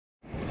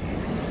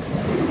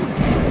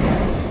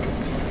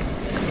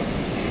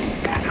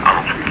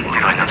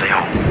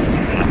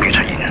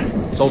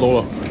收到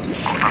啦。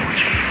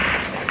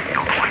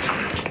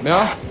咩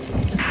啊？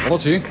攞多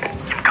錢？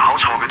搞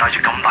錯，佢帶住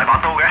咁大把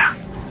刀嘅。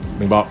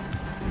明白。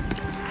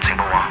情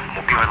報話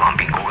目標喺南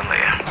邊過緊嚟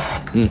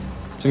啊。嗯，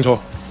清楚。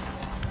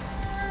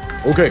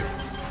OK，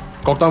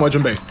 各單位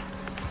準備，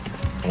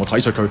同我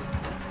睇實佢。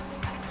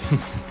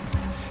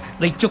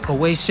你捉個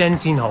Wei Shen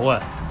先好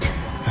啊。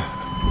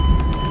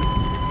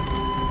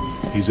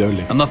He's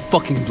early. I'm not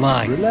fucking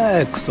blind.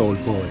 Relax, old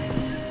boy.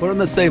 We're on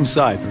the same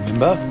side,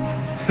 remember?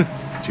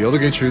 條友都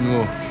幾串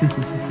喎。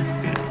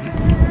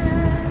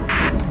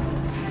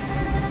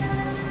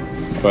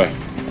喂，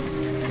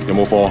有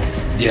冇貨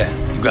Yeah,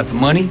 you got the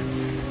money?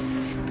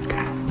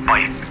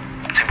 喂，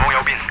情況右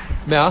邊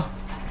咩啊？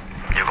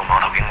有個碼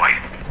頭警衛，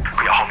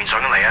佢由後面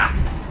上緊嚟啊！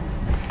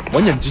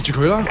揾人截住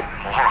佢啦！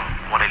冇可能，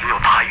我哋呢度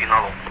太遠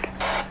啦，路。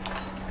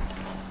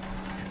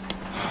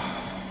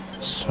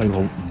細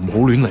路唔好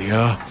亂嚟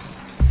啊！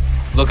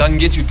 Look, I can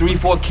get you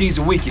 3-4 keys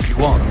a week if you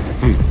want.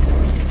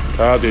 睇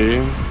下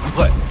點。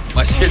What?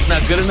 My shit's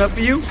not good enough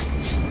for you?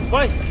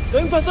 喂，究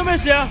竟發生咩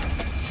事啊？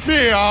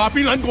咩啊？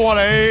邊撚過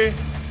你？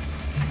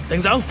停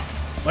手，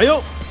咪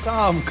喐！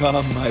 Come,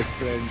 my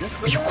friend.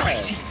 Just Are you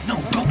crazy? No,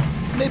 don't.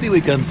 maybe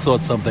we can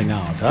sort something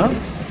out, huh?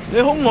 你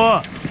兇我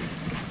啊！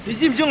你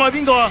知唔知我係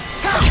邊個啊？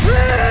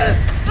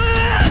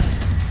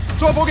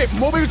所有伙計唔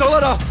好俾佢走得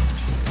啦！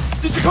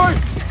截住佢！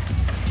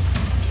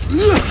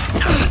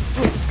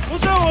好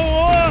傷害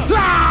我啊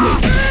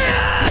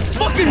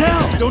 ！Fucking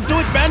hell! Don't do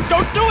it, man!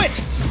 Don't do it!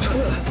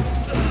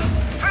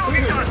 喺後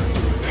面人，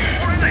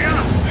我哋嚟啊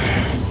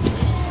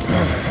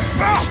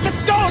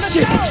Let's go! Let's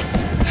go!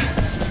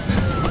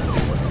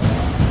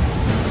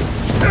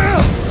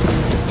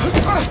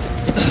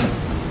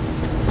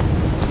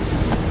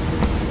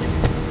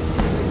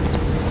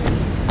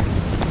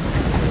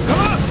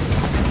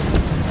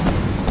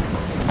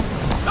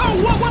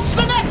 What's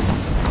the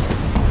next?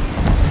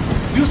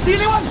 You see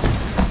anyone?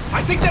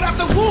 I think they're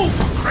after Wu,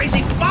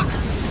 crazy fuck!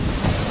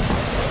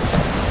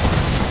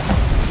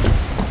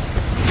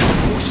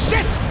 Oh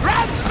shit!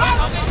 Run! Run!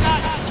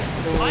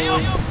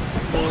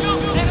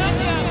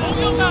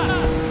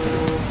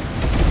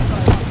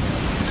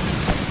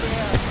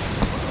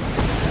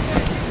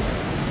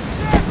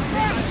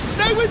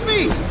 Stay with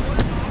me!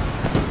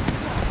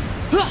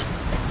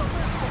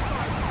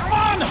 Come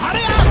on,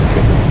 hurry up!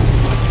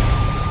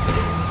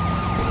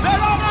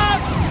 They're on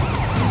us!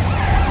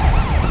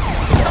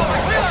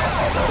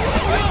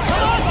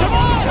 Come on, come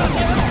on!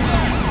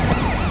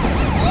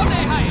 我哋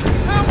係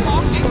香港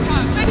警察，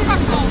即刻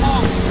投降！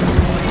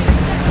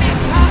即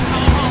刻投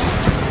降！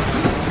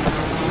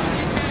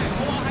我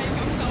話係咁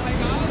就係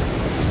咁。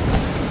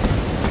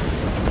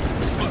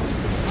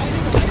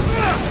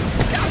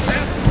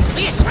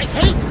Yes, I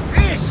hate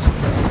this!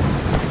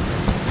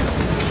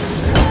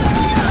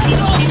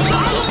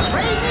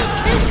 Crazy,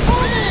 keep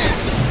moving!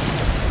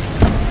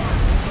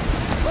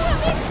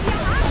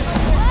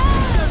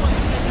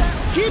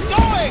 Keep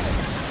going!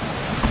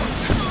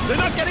 They're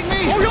not getting me!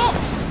 冇喐，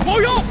冇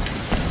喐！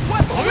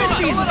 What's with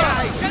these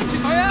guys? 跟住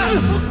佢啊！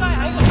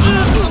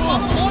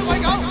開位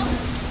咁！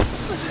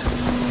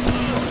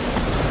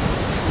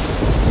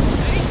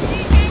你已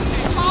經被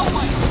包圍。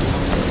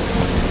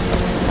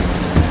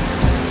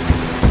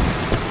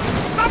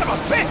Son of a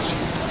bitch!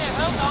 我哋係香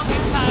港警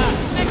察啊，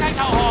即刻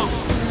投降！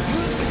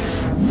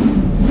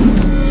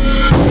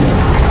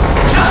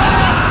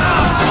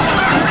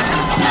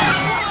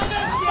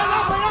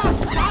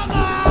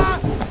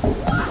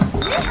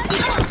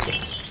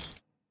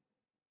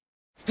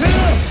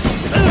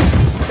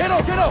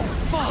企度，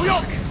唔好喐！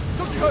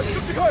捉住佢，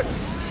捉住佢！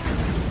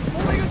唔好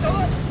俾佢走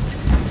啦！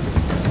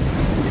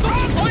捉住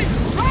佢！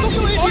捉住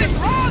佢！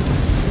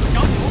走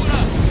唔好啦！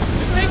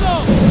呢個，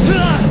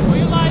我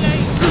要拉你！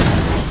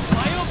咪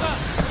喐㗎！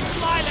要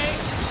拉你！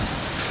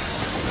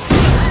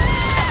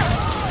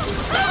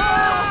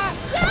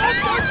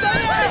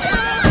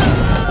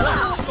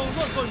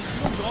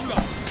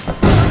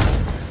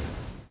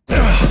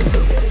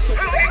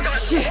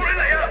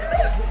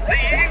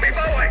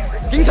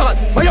警察，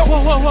咪喐！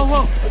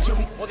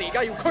我哋而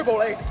家要拘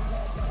捕你。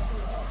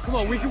Come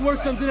on, we can work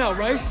something out,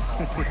 right？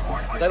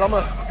 唔使諗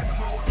啦，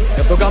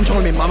入到監倉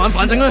裏面慢慢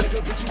反省啦。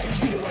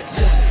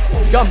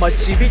而家唔係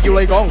事必要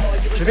你講，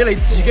除非你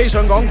自己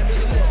想講。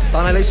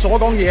但係你所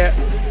講嘅嘢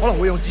可能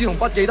會用紙同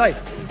筆記低，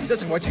而且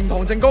成為呈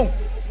堂證供。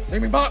你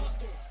明白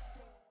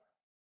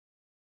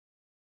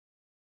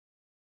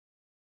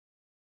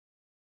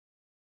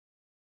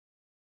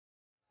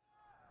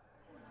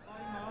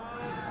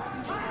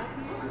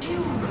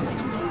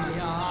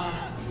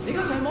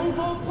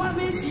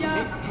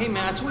？Hey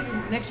man, I told you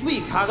next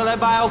week. 下個禮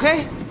拜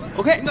OK?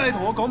 OK? 點解你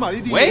同我講埋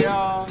呢啲嘢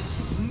啊？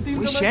唔掂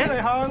咁樣出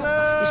嚟行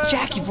啦 It's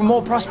Jackie from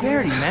More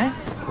Prosperity, man.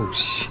 Oh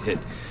shit.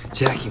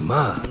 Jackie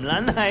Ma.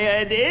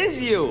 Lanaya, it is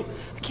you.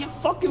 I can't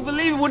fucking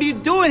believe it. What are you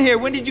doing here?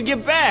 When did you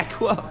get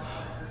back? Well,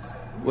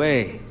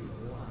 wait.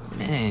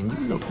 Man,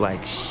 you look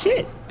like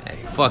shit. Hey,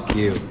 fuck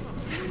you.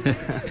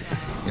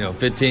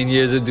 15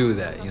 years to do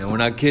that. We're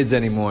not kids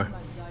anymore.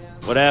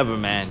 Whatever,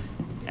 man.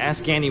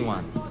 Ask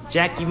anyone.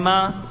 Jackie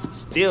Ma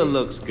still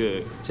looks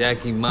good.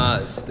 Jackie Ma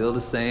is still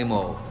the same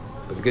old,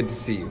 but good to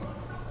see you.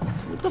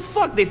 What the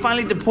fuck? They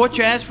finally deport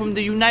your ass from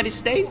the United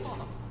States?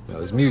 It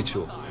was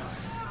mutual.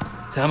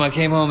 Time I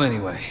came home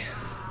anyway.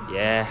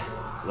 Yeah,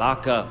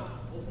 lock up.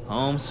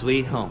 Home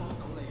sweet home.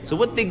 So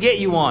what they get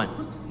you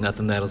on?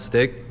 Nothing that'll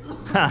stick.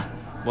 Ha!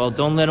 Well,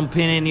 don't let them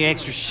pin any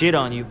extra shit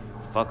on you.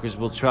 Fuckers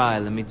will try,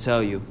 let me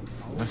tell you.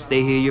 Once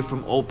they hear you're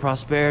from Old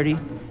Prosperity,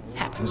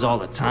 happens all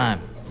the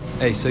time.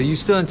 Hey, so you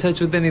still in touch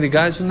with any of the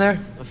guys from there?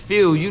 A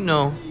few, you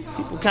know.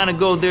 People kind of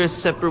go their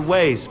separate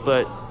ways,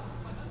 but...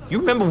 You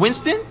remember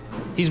Winston?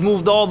 He's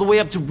moved all the way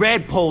up to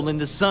Redpole in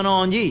the Sun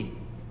On Yee.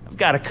 I've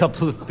got a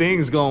couple of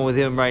things going with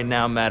him right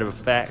now, matter of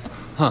fact.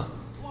 Huh.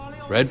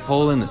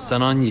 Redpole and the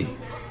Sun On Yee.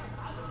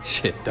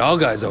 Shit,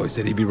 Dog Eyes always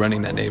said he'd be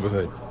running that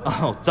neighborhood.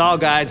 Oh,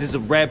 Dog Eyes is a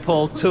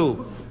Redpole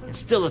too. And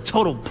still a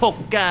total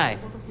poke guy.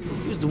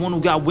 He was the one who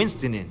got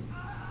Winston in.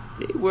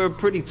 They were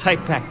pretty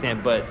tight back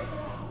then, but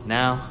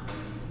now...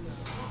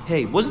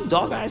 Hey, wasn't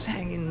Dog Eyes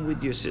hanging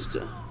with your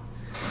sister?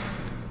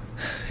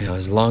 Yeah, it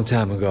was a long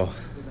time ago.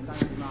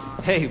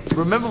 Hey,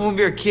 remember when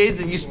we were kids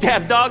and you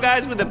stabbed Dog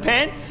Eyes with a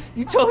pen?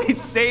 You totally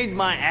saved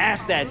my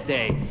ass that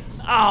day.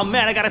 Oh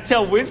man, I gotta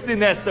tell Winston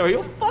that story.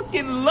 He'll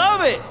fucking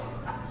love it.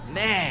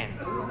 Man,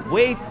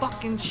 Wei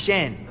fucking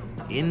Shen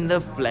in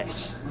the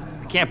flesh.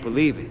 I can't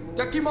believe it.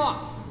 Jackie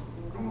Ma!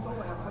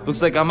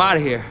 Looks like I'm out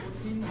of here.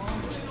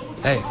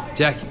 Hey,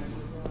 Jackie.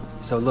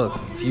 So look,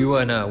 if you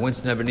and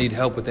Winston ever need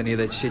help with any of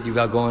that shit you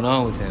got going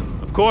on with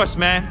him... Of course,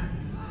 man.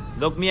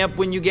 Look me up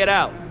when you get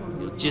out.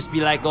 It'll just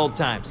be like old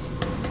times.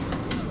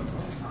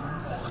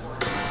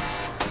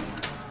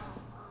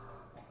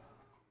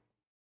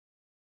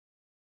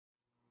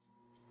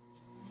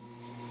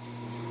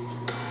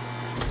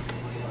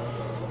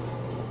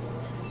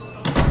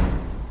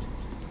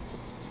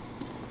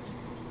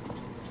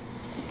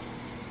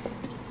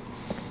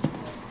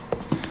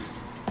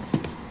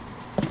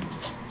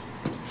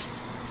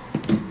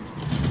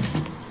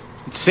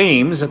 It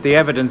seems that the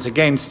evidence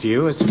against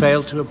you has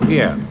failed to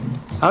appear.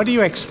 How do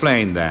you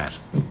explain that?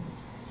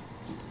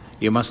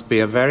 You must be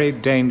a very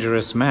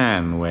dangerous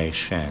man, Wei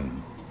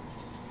Shen.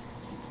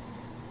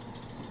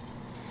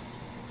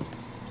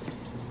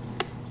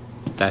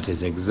 That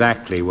is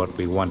exactly what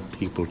we want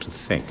people to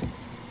think.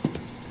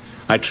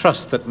 I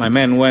trust that my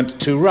men weren't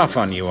too rough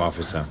on you,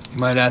 officer. You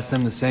might ask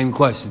them the same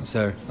question,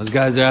 sir. Those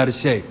guys are out of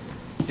shape.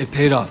 It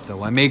paid off,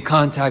 though. I made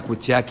contact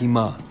with Jackie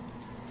Ma.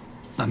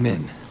 I'm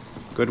in.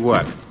 Good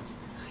work.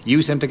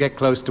 Use him to get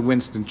close to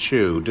Winston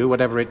Chu. Do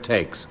whatever it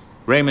takes.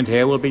 Raymond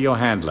here will be your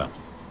handler.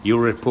 You'll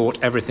report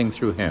everything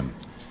through him.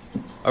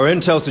 Our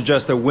intel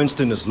suggests that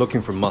Winston is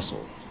looking for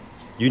muscle.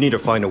 You need to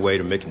find a way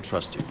to make him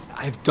trust you.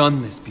 I've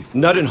done this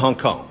before. Not in Hong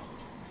Kong.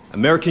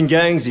 American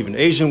gangs, even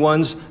Asian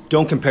ones,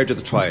 don't compare to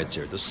the triads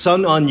here. The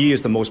Sun On Yee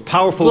is the most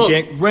powerful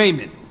gang... Look,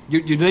 Raymond.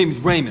 Your name is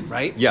Raymond,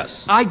 right?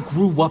 Yes. I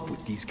grew up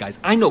with these guys.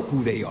 I know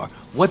who they are,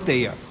 what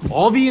they are.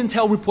 All the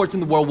intel reports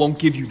in the world won't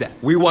give you that.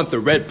 We want the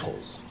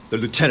Redpoles, the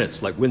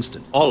lieutenants like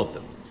Winston, all of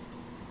them.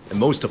 And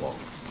most of all,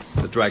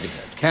 the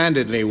Dragonhead.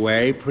 Candidly,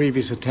 Wei,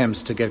 previous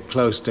attempts to get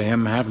close to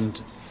him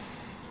haven't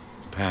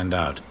panned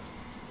out.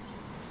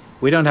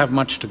 We don't have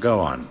much to go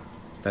on.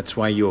 That's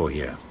why you're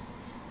here.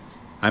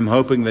 I'm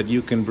hoping that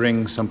you can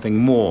bring something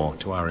more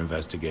to our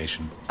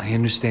investigation. I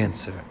understand,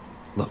 sir.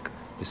 Look,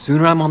 the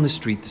sooner I'm on the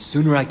street, the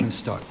sooner I can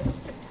start.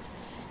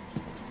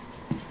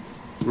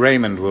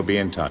 Raymond will be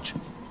in touch.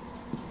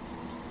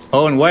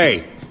 Oh, and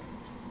Wei,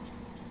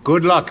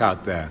 good luck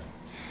out there.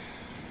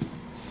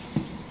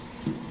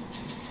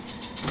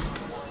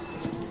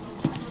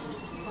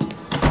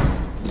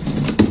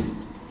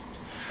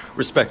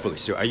 Respectfully,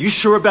 sir, are you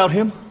sure about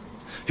him?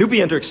 He'll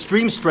be under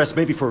extreme stress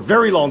maybe for a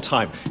very long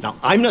time. Now,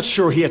 I'm not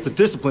sure he has the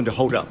discipline to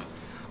hold up.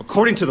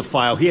 According to the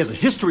file, he has a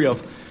history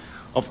of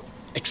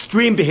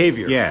extreme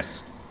behavior.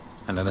 Yes,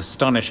 and an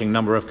astonishing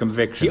number of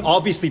convictions. He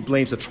obviously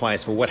blames the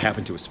triads for what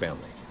happened to his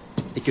family.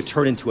 It could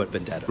turn into a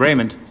vendetta.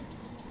 Raymond,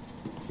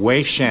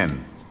 Wei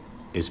Shen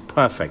is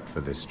perfect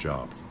for this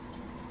job.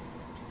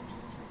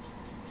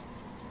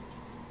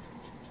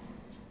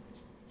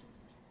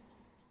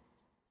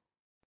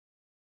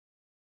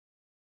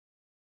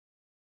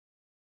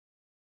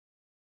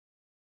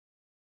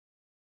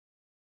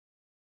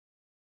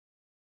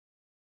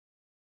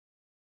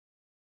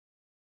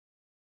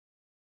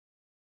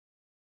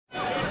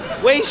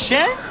 Wei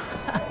Shen?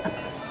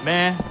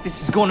 Man,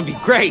 this is going to be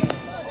great.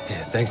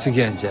 Yeah, thanks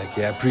again,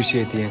 Jackie. I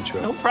appreciate the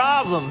intro. No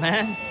problem,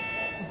 man.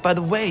 By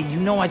the way, you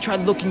know I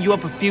tried looking you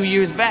up a few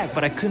years back,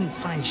 but I couldn't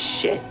find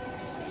shit.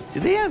 Do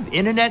they have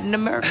internet in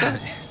America?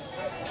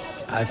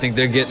 I think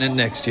they're getting it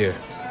next year.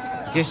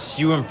 I guess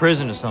you were in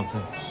prison or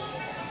something.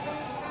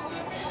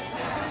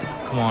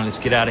 Come on, let's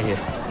get out of here.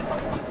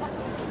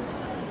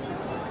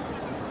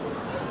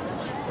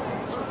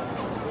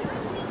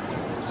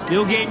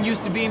 Still getting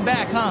used to being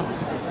back, huh?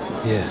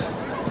 Yeah.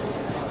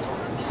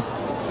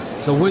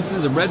 So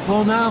Winston's a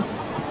Redpole now?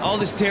 All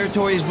this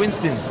territory is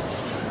Winston's.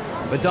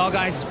 But Dog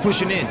Eyes is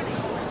pushing in.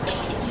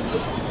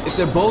 If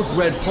they're both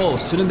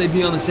Redpoles, shouldn't they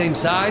be on the same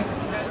side?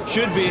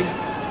 Should be.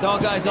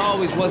 Dog Guy's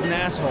always was an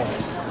asshole.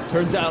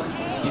 Turns out,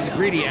 he's a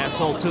greedy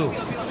asshole, too.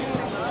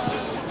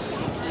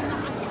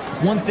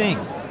 One thing,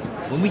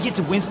 when we get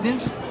to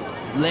Winston's,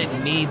 let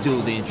me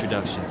do the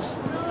introductions.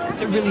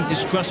 They're really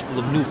distrustful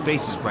of new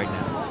faces right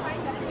now.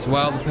 It's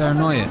wild the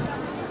paranoia.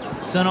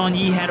 Sun On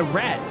Yee had a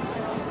rat.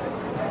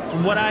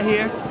 From what I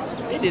hear,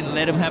 they didn't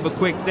let him have a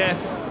quick death.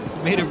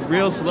 Made it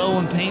real slow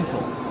and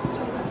painful.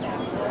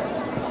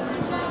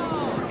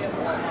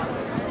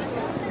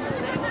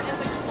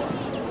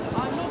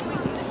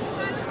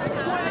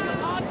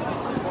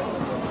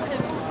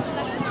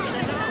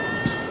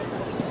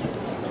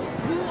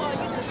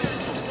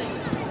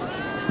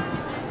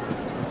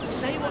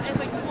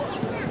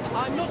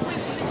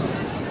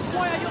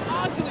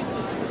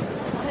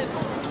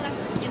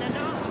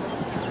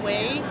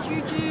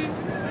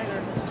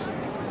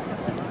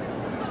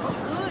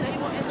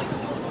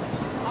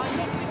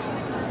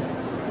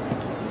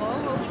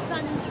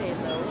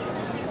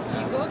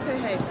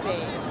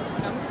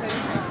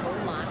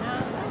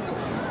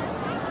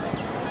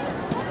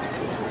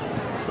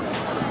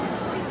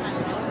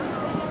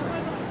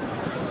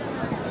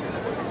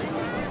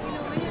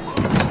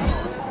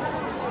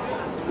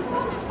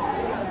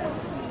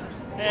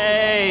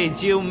 Hey,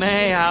 Jiu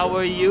Mei, how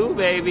are you,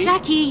 baby?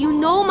 Jackie, you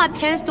know my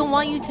parents don't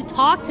want you to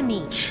talk to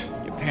me.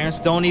 Your parents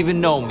don't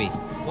even know me.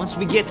 Once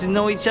we get to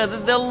know each other,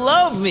 they'll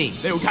love me.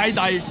 你條契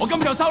弟，我今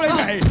日就收你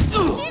皮。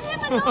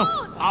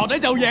淆底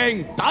就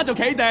認，打就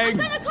企定。I'm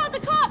gonna call the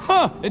cops.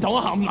 哼！你同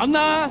我含撚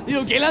啦！呢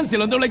度幾撚時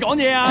輪到你講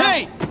嘢啊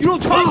Hey, you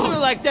don't talk to me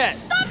like that.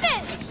 Stop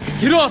it!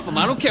 Get off him!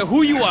 I don't care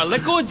who you are.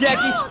 Let go of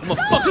Jackie. I'm gonna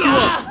fuck you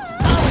up.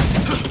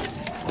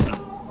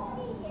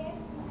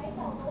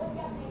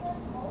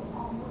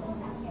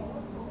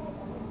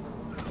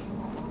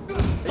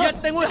 你一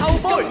定會後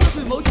悔。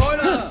算唔好彩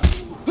啦！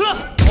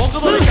我覺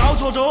得你搞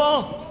錯咗啊！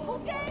好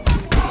驚啊！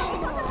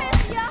發生咩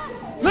事啊？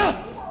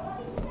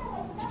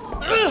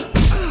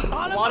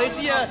話你知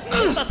啊，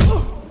實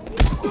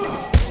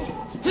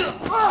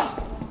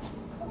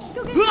究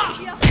竟咩事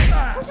啊？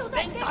好似好多人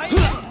驚。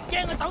驚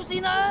就走先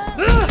啦，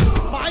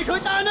埋佢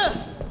單啊！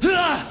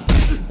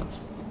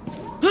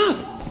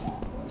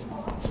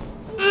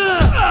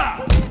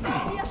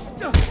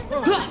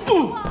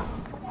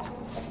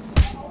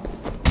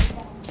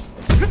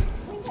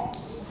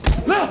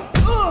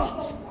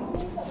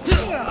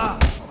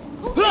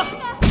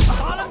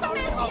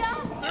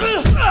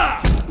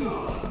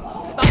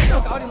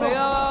搞掂你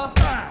啊！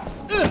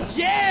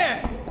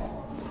耶！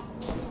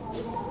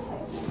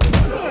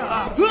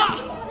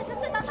你使唔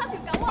使打3條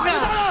狗啊？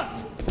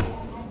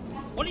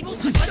我呢鋪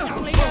食品咬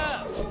你啊！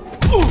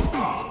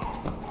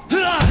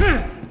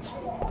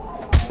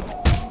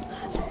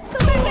到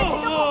底咩事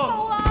咁恐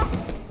怖啊？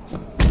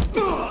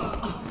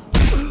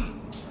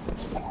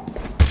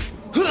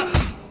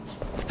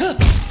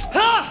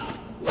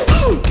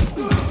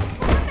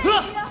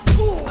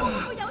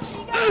會有事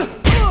㗎。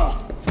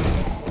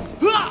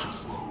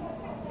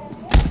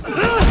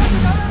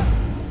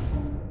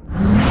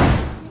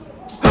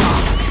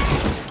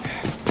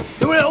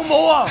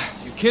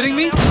You kidding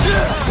me?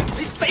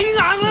 你死硬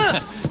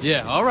啦！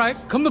 Yeah, all right.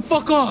 Come the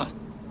fuck on.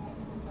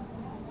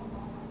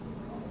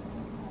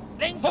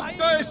 仆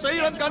街死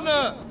撚緊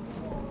啊！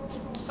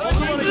我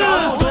今日你搞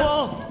錯咗。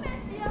咩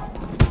事啊？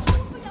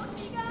會有事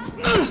㗎。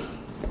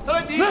睇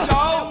你點走？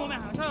冇命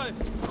行出去。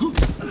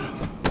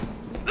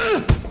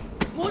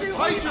我哋睇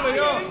住你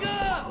啊！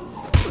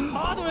打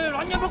到你撚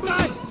嘅仆街！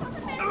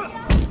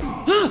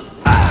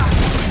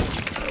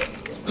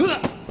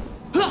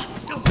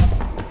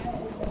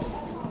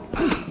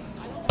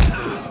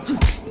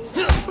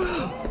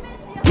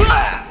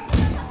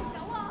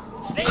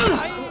你睇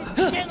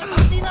驚就走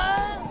先啦！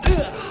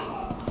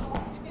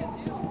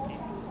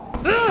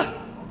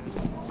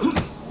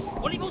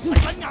我呢鋪食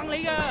品硬你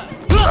㗎！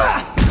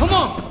 Come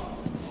on.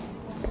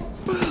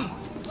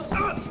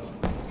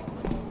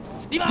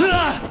 點啊？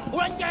好撚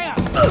雞啊！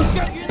腳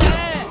軟咧！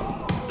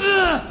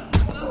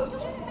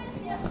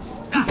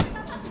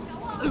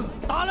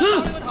打啦！打你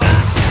個頭！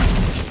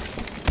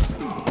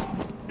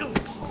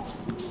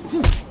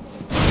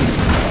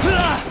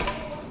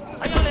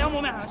睇下你有冇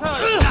命行出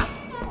去！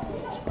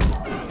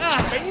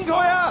頂佢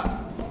啊！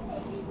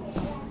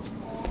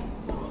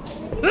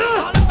打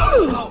啦！打你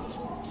個頭！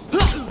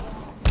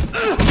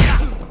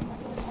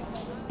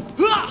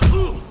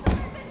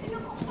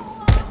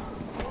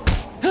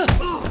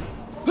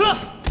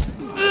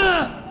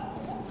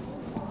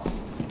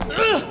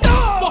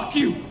 Fuck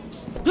you.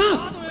 唔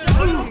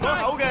講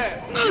口嘅，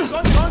講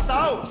手。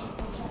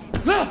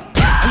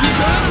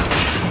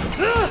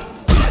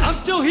 I'm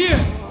still here.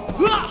 佢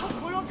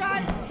個街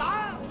打。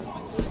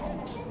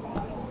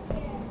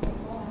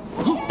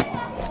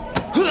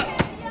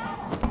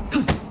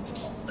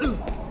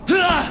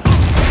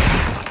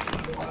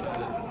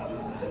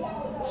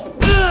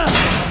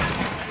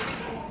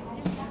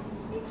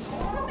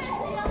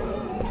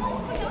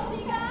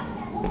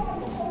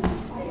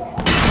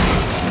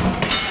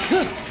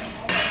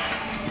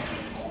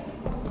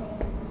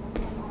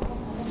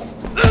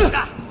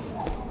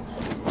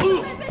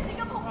 咩事咁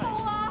恐怖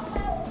啊？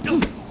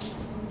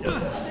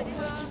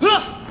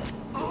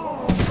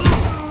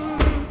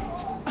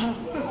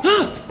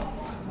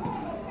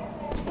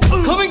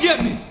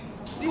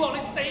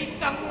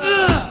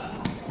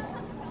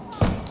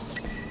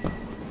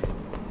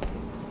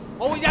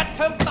我會一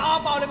槍打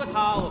爆你個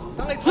頭，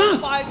等你痛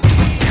快。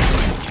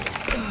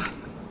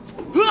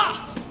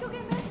究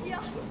竟咩事啊？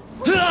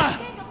好驚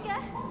咁嘅。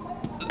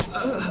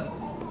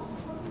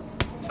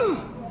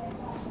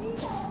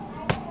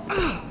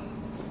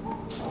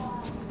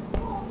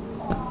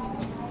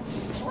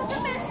發生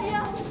咩事啊？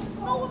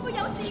我會唔會有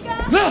事㗎？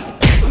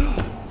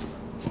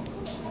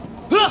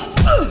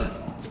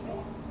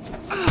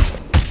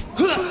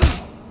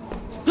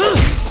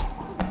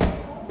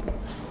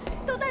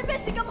到底係咩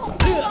事咁恐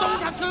怖啊？中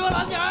入佢個撚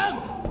樣！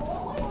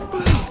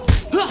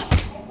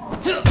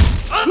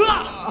好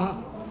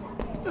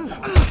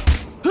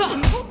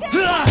驚！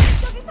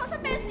究竟發生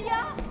咩事啊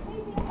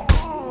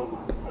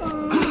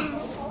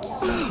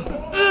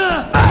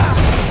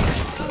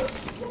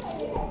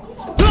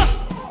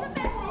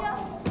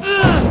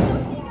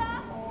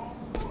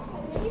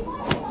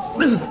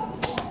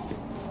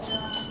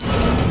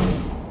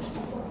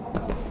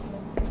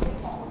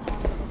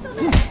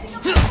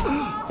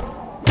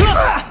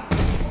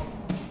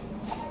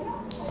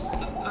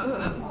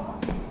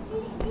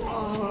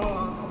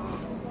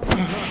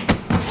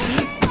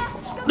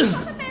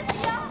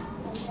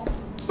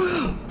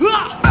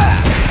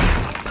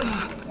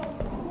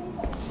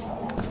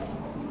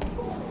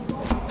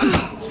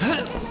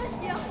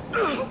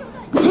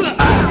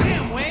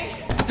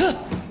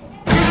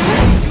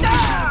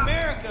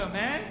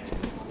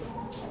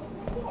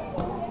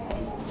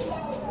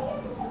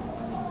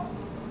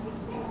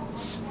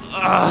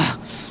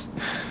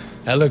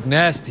？That looked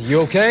nasty.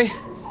 You okay?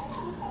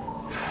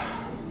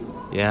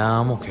 Yeah,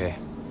 I'm okay.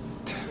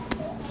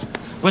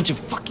 Bunch of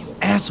fucking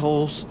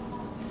assholes.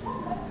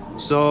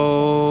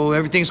 So,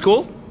 everything's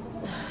cool?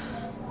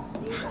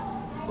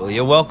 Well,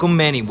 you're welcome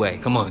anyway.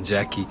 Come on,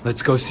 Jackie.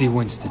 Let's go see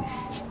Winston.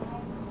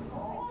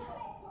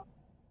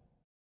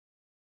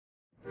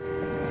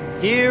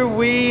 Here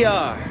we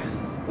are.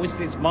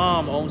 Winston's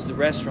mom owns the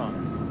restaurant.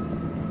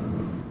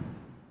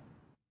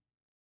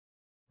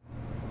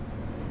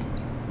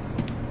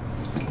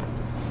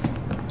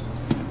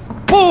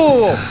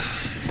 Whoa!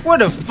 Where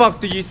the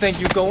fuck do you think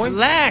you're going?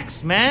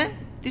 Relax, man.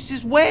 This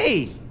is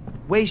Wei.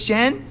 Wei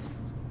Shen.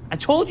 I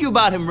told you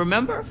about him,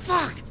 remember?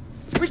 Fuck!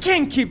 We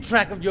can't keep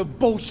track of your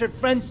bullshit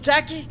friends,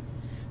 Jackie.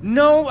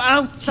 No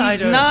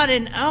outsider. He's not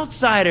an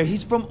outsider.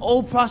 He's from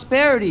Old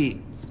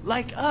Prosperity.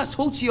 Like us.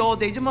 Hochi all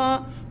day,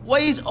 Jama.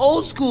 Wei's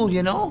old school,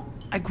 you know?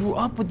 I grew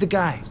up with the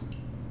guy.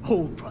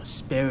 Old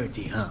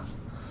Prosperity, huh?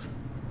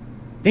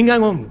 點解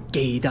我唔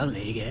記得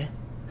你嘅?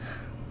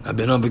 I've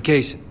been on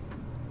vacation.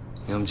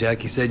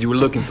 Jackie said you were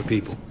looking for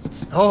people.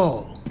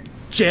 Oh,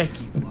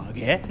 Jackie話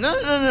嘅? No.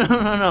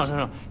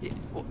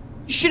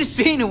 You should have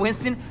seen it,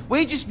 Winston.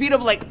 Wei just beat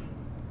up like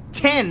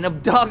 10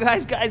 of Dog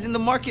Eyes guys in the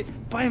market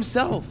by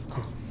himself.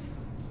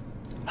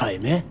 Hey,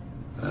 man.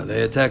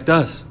 They attacked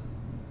us.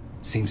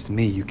 Seems to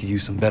me you could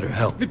use some better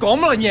help. 你講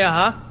乜嘢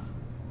啊?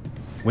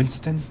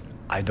 Winston,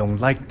 I don't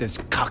like this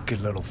cocky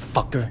little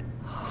fucker.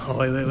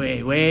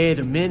 Wait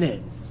a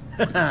minute.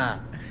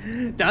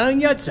 等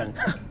一陣.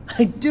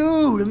 I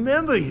do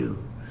remember you.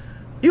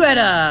 You had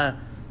a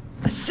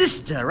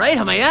sister, right?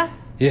 係咪啊?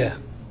 Yeah,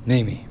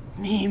 Mimi.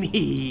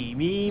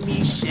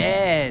 Mimi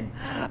Shen.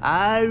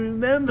 I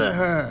remember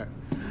her.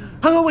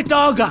 Hung out with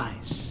Dog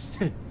Eyes.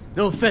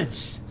 No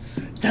offense.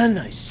 真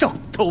係熟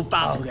到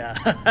爆㗎.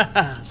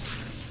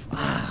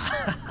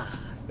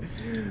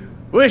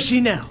 Where's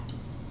she now?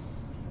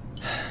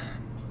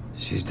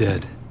 She's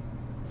dead.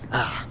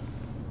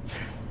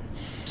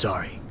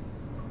 Sorry.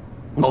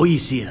 唔好意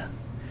思啊.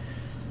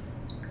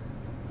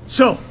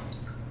 So,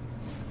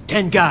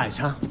 10 guys,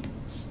 huh?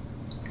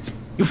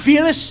 You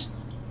fearless?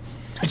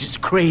 Or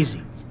just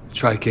crazy?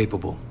 Try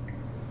capable.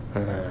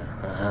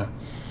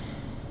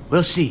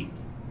 We'll see.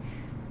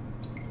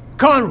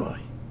 Conroy,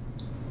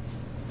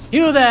 you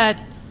know that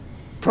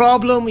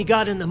problem we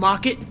got in the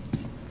market?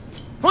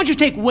 Why don't you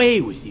take Wei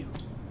with you?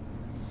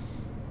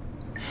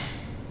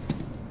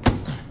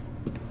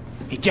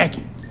 Hey,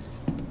 Jackie,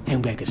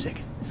 hang back a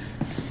second.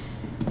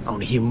 I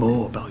want to hear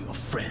more about your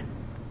friend.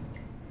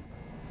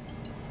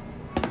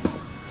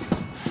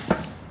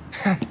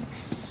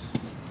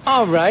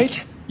 All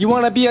right. You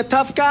want to be a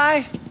tough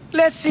guy?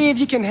 Let's see if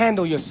you can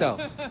handle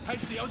yourself.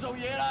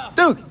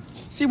 Dude,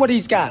 see what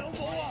he's got.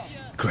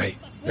 Great.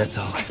 That's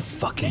all I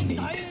fucking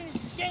need.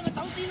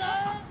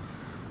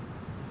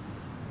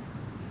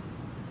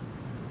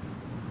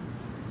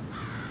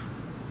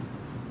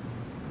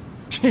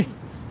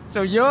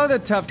 So you're the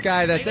tough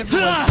guy that's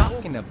everyone's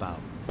talking about.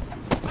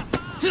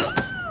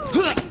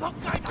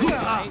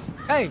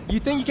 Hey, you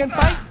think you can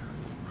fight?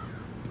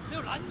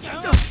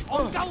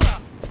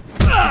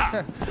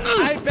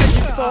 I bet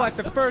you fall at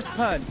the first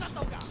punch.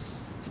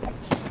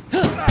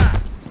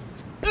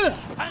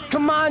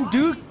 Come on,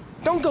 dude.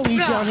 Don't go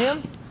easy on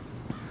him.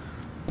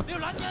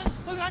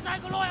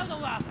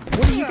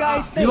 What do you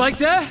guys think? You like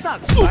that?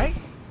 Sucks, right?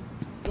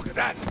 Look at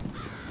that.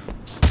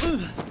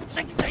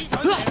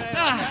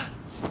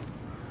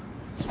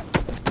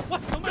 喂，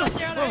做乜撚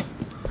嘢啊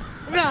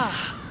你？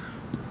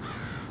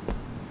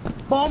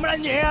望乜撚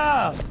嘢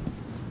啊？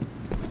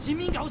前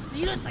面嚿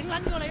屎都醒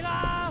撚過你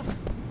啦！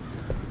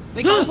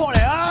你搞過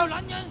嚟啊！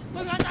撚樣，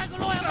對眼大個攞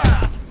入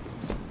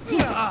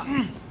啊！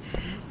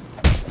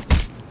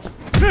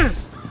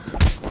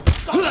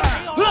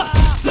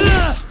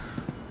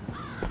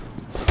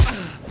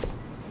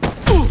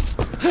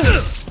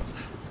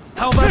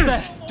 How about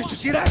that? Did you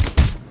see that?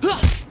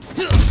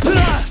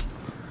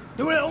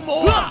 屌你老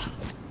母啊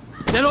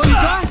That all you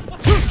got?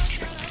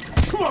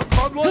 Come on,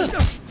 Conroy!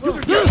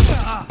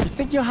 You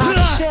think you're hot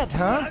shit,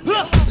 huh?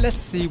 Let's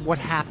see what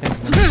happens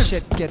when the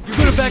shit gets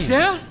You gonna back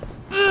down?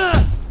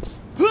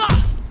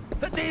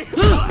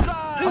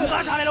 冚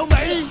家鏟你老味！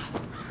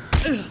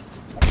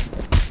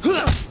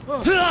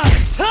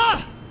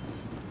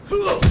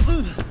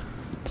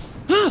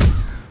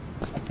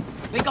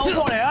你救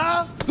過嚟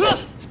啊！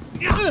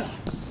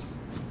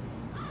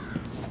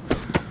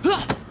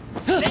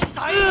靚仔，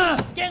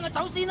驚我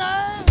走先啦！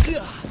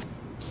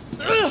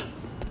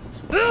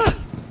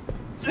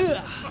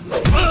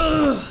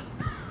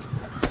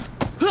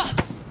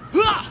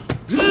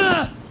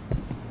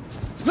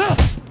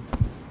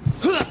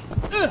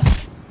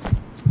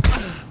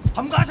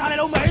 冚家鏟你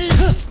老味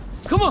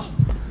Come on,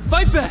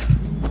 fight back!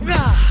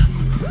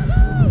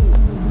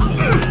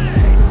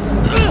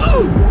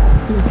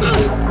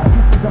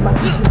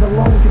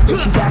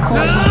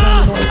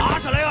 打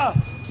實你啊！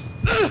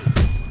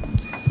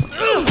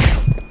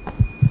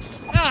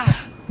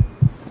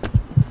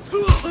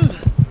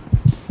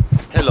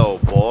 Hello,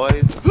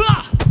 boys.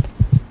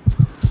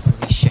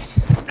 Holy shit.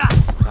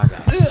 Bye,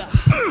 guys.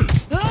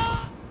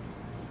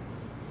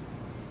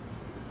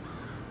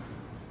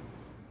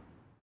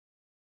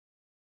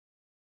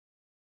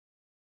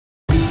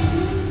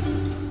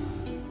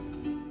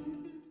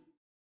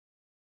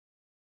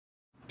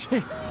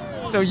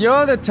 So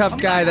you're the tough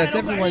guy that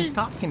everyone's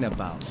talking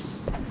about.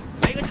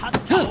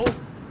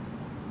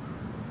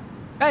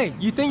 Hey,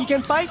 you think you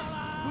can fight?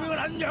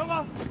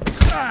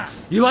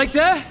 You like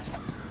that?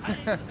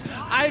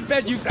 I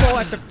bet you fall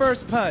at the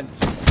first punch.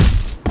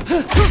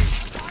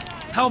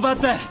 How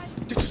about that?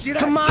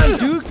 Come on,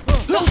 dude.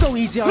 Don't go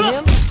easy on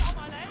him.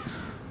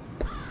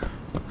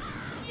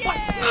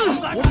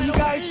 What do you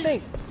guys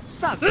think?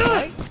 Sucks,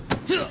 right?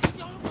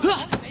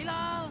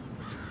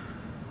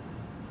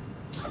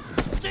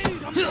 豬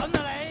咁蠢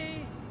啊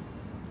你！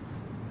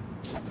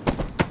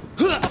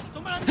做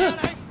乜撚嘢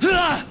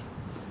啊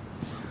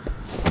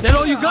你？ That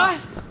all you got?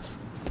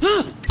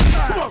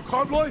 Come on,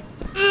 Conroy!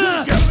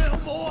 You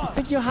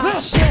think you're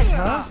hot shit,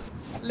 huh?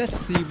 Let's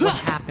see what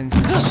happens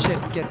when the shit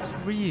gets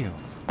real.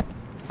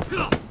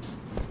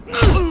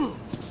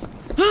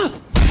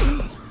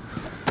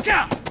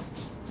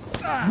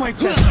 Wipe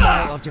that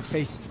smile off your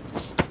face.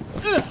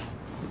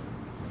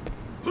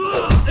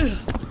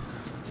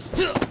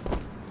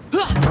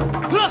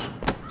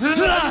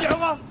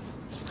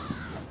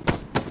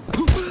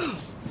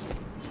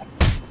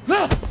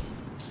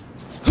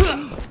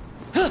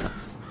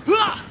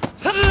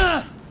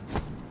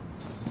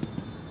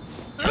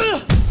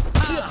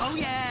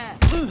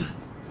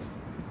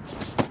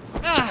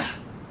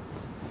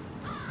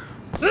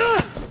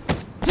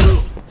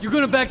 You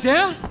gonna back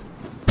down?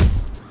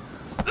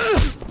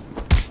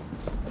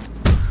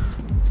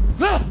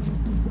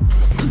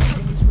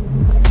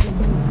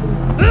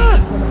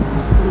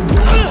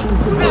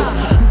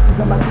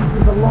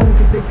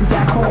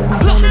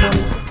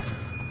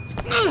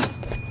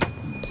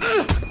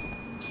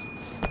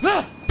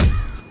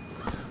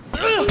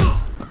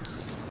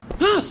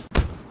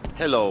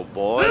 Hello,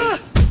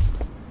 boys.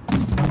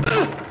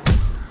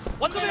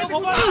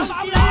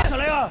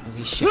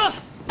 Holy shit.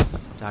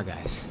 Ciao,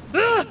 guys.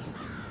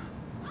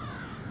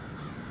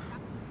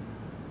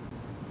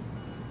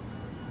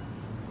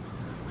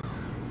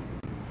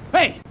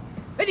 Hey!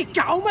 你哋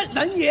搞乜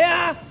撚嘢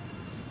啊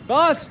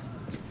Boss,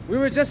 we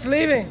were just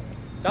leaving.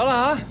 走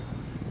啦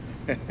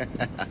吓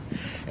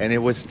And it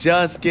was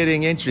just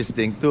getting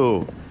interesting,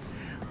 too.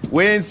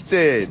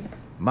 Winston,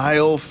 my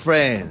old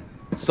friend.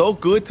 So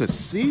good to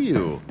see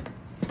you.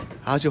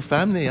 How's your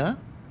family, huh?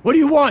 What do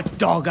you want,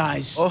 dog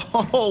eyes?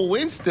 Oh,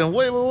 Winston,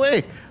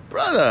 wait.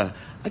 Brother,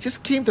 I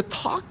just came to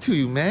talk to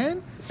you,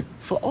 man.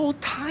 For old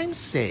time's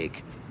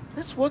sake.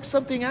 Let's work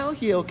something out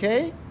here,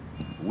 okay?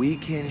 We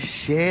can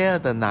share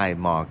the night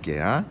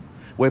market, huh?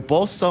 We're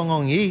both Song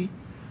Ong Yi,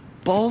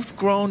 both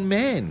grown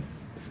men.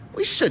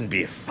 We shouldn't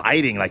be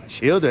fighting like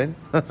children.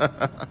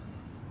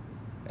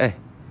 Hey,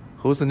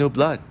 who's the new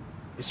blood?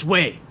 It's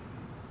Wei.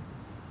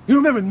 You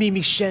remember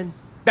Mimi Shen?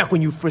 Back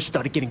when you first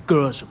started getting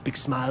girls with Big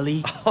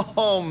Smiley?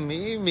 Oh,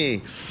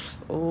 Mimi.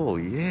 Oh,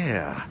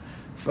 yeah.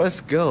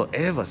 First girl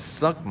ever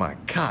sucked my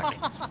cock.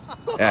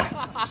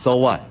 Yeah, so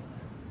what?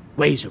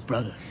 Wei's your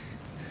brother.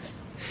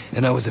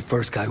 And I was the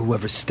first guy who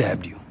ever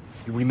stabbed you.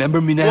 You remember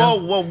me now?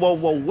 Whoa,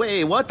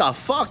 Wei, what the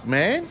fuck,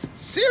 man?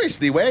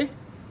 Seriously, Wei?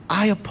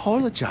 I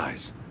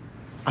apologize.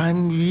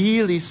 I'm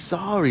really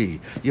sorry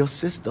your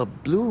sister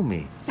blew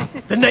me.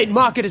 The night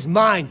market is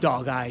mine,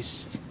 dog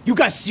eyes. You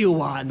got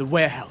Siwa in the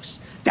warehouse.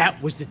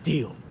 That was the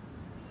deal.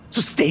 So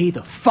stay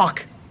the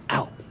fuck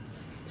out.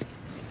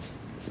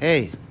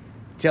 Hey,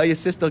 tell your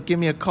sister give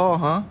me a call,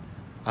 huh?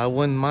 I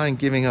wouldn't mind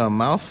giving her a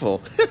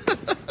mouthful.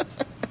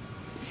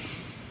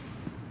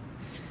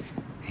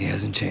 He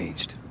hasn't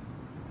changed.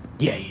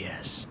 Yeah, he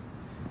has.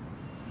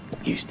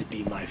 He used to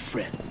be my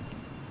friend.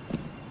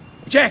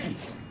 Jackie,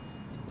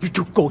 you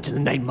two go to the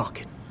night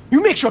market.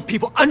 You make sure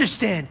people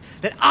understand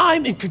that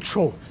I'm in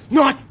control,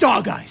 not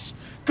Dog Eyes.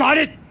 Got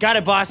it? Got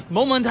it, boss.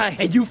 冇問題.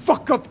 And you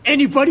fuck up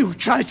anybody who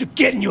tries to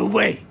get in your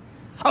way.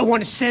 I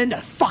want to send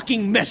a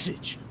fucking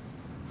message.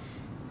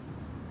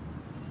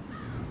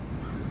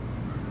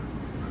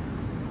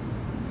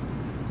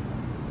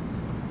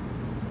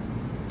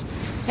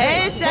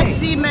 Hey,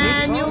 sexy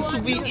man, you This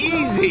will be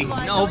easy.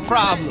 No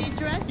problem.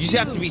 You just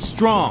have to be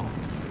strong.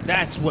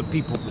 That's what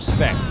people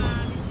respect.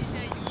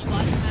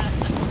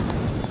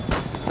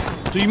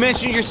 So you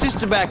mentioned your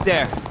sister back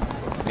there.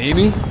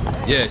 Mimi?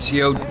 Yeah,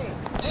 she OD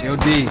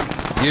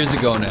years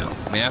ago now.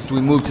 I mean, after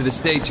we moved to the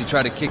States, she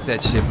tried to kick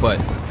that shit, but...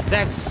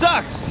 That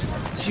sucks.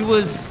 She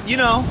was, you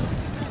know,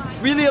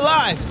 really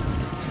alive.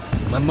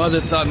 My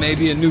mother thought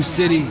maybe a new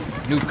city,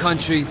 new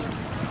country,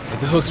 but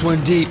the hooks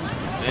went deep.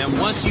 And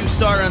once you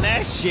start on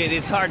that shit,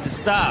 it's hard to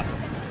stop.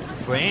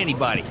 For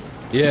anybody.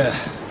 Yeah,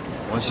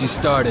 once she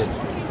started.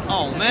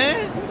 Oh,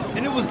 man.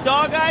 And it was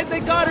Dog Eyes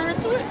that got her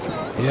into it?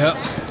 Yep.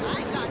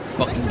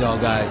 Fucking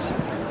Dog Eyes.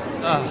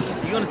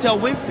 You gonna tell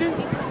Winston?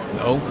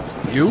 No.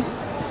 You?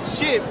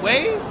 Shit,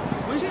 Wade.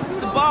 Winston's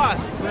the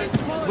boss.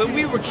 But when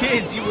we were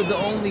kids, you were the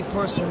only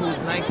person who was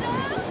nice to me.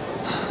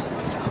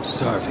 I'm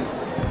starving.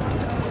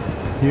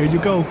 Here you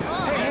go.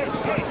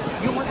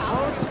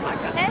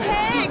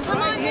 Hey,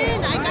 come on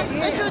in. I got a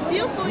special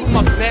deal for you.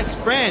 My best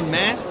friend,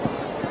 man.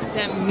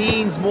 That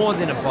means more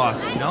than a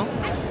boss, you know?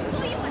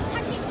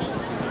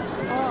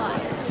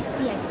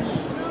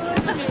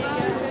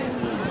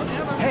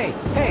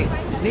 Hey,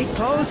 need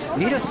clothes?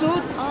 Need a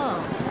suit?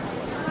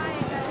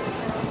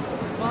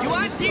 You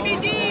want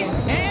DVDs?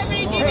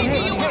 Every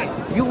DVD you want.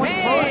 You want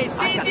Hey, clothes?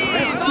 I got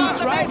CDs!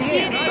 suits right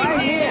here,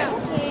 right here.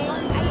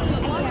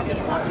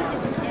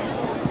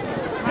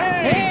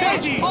 Hey,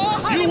 Veggie! All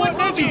Hollywood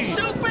movies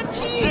super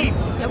cheap!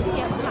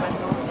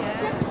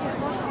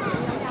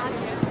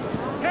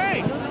 Hey,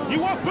 you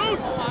want food?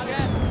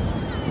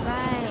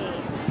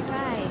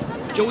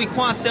 Right. Joey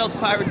Kwan sells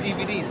pirate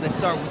DVDs. Let's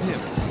start with him.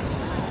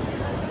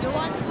 You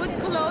want good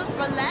clothes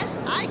for less?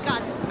 I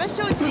got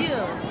special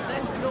deals.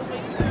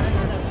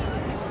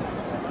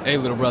 Hey,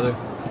 little brother.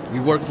 We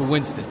work for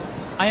Winston.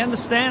 I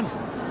understand.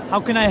 How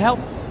can I help?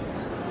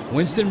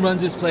 Winston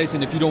runs this place,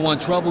 and if you don't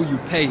want trouble, you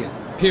pay him.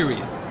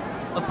 Period.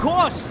 Of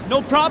course,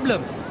 no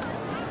problem.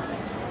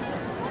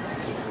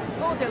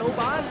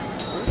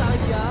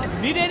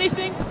 Need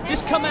anything?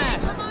 Just come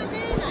ask.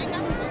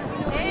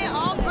 Hey,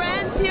 all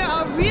brands here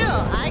are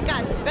real. I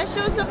got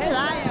special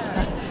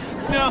suppliers.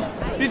 No,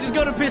 this is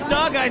gonna piss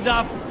Dog Eyes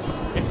off.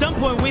 At some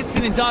point,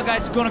 Winston and Dog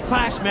Eyes are gonna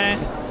clash, man.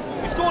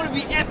 It's going to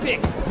be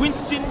epic.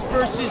 Winston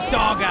versus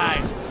Dog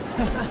Eyes.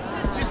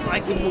 Just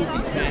like the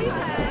movies, man.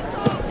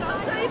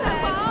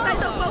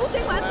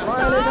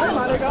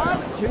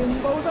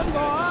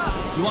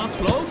 You want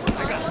clothes?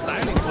 I got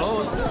styling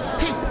clothes.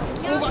 Hey,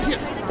 over here.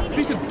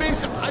 This is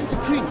basic ice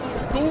cream.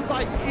 Don't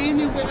buy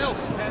anywhere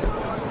else.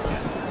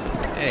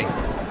 Hey,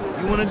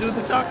 you wanna do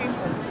the talking?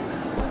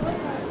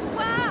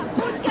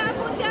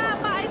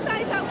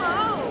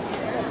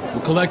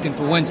 We're collecting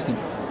for Winston.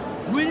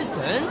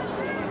 Winston?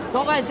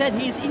 Dog Eye said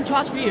he's in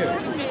charge here.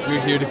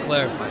 We're here to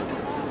clarify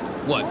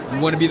that. What, you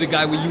want to be the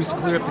guy we use to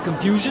clear up the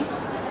confusion?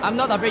 I'm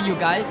not afraid, you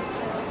guys.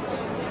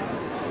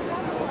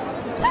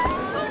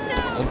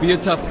 Don't be a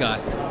tough guy.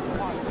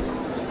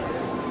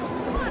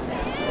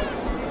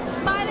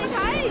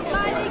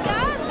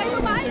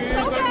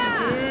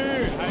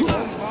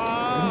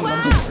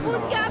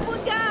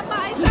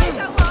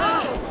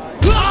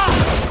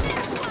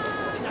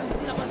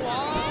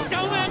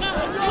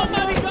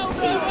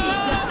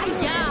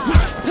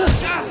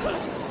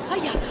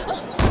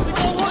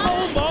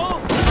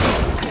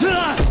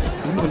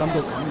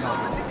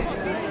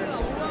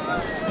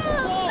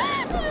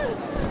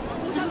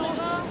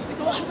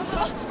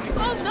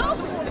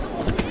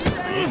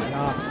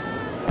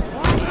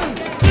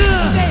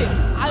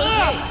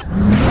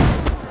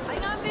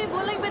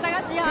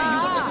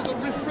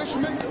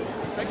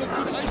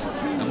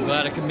 I'm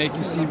glad I can make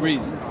you see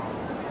reason.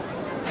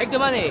 Take the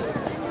money.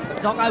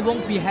 Dog Eye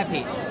won't be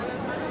happy.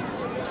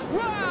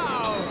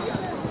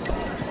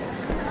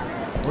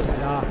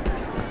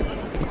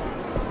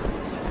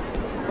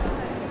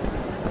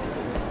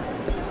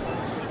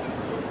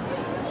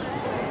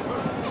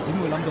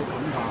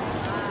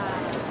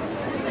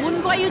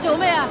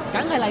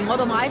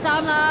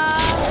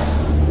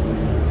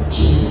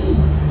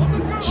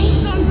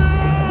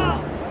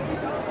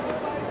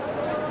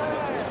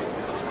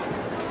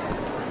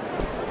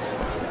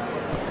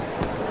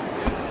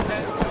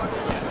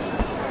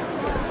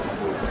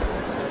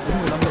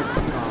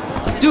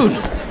 Dude,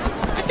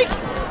 I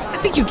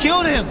think you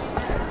killed him.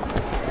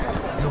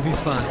 He'll be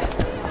fine.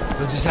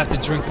 He'll just have to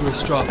drink through a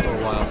straw for a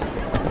while.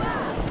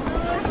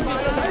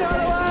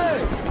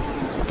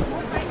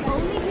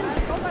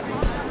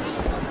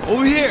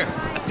 Over here.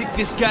 I think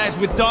this guy's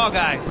with Dog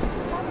Eyes.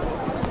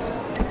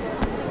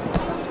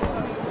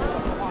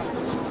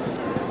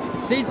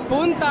 You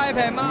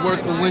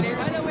work for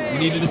Winston. We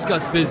need to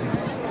discuss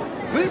business.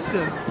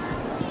 Winston?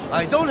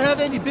 I don't have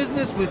any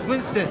business with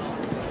Winston.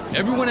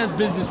 Everyone has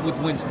business with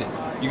Winston.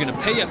 You're gonna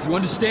pay up, you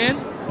understand?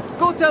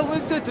 Go tell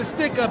Winston to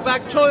stick a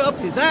bak choy up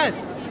his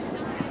ass.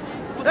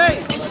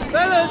 Hey,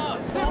 fellas!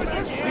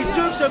 These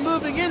troops are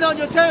moving in on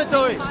your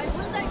territory. Come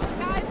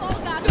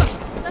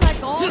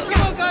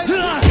on, guys!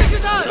 Check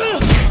this out!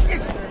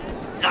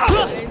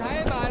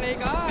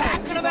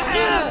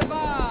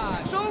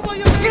 Show what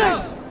you're made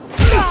of!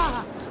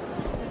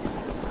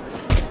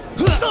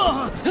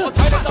 我睇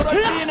你走到去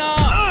邊啊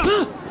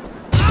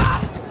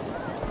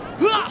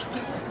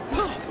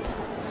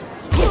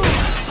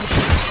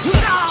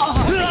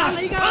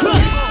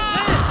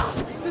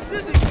！This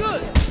isn't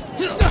good!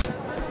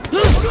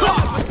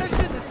 What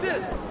protection is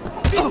this?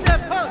 Beat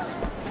that punk!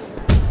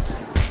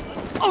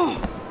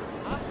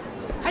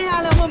 睇下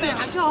你有冇命行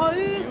出去。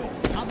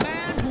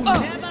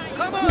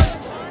Come on!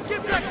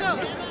 Get back up!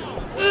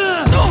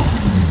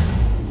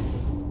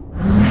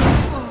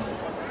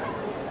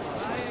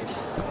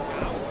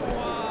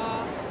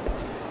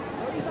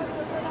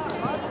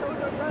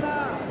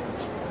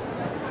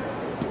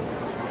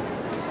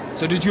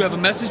 So did you have a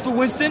message for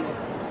Winston?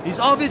 He's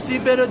obviously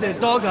better than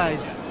Dog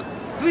Eyes.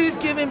 Please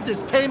give him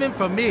this payment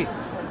from me.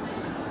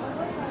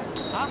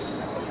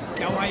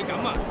 又係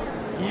咁啊！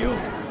妖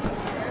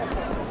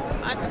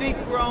I think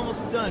we're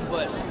almost done,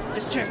 but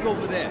let's check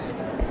over there.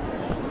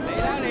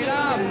 嚟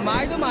啦，唔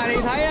買都埋嚟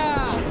睇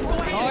啊！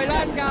台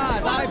欄價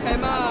大平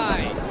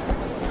賣。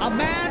A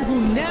man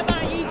who never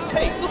eats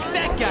pig. Look at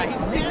that guy.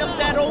 He's beating up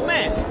that old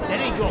man. That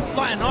ain't gonna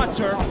fly on our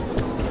turf.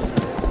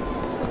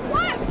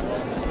 What?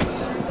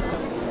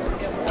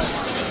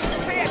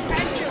 Pay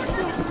attention.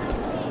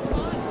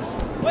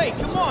 Wait,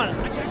 come on.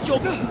 I got your...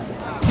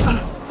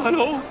 大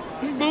佬，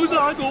唔好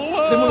殺我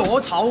啊！你有冇攞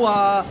籌啊？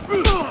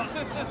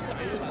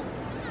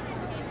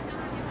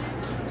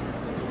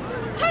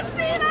出事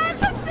啦！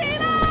出事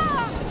啦！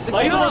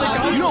 You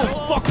don't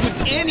fuck with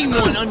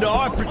anyone under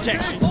our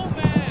protection.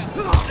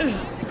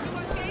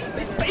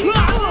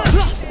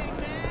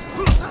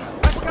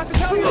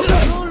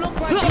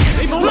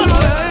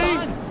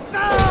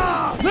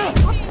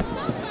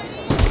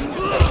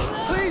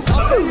 Please,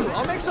 I'll pay you.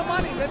 I'll make some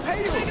money. Then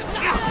pay you. You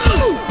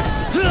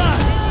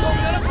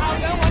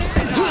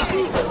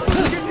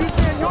can use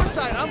me on your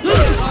side. I'm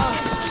good.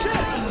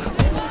 Shit.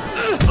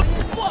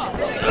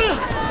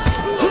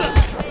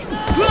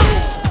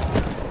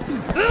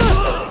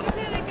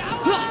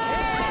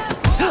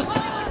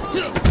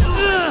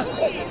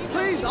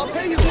 Please, I'll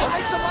pay you. I'll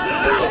make some money.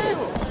 I'll pay you.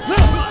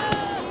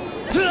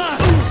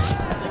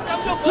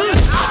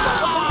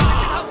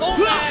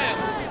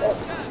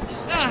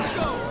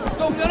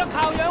 仲有得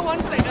靠樣揾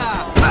食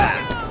啊！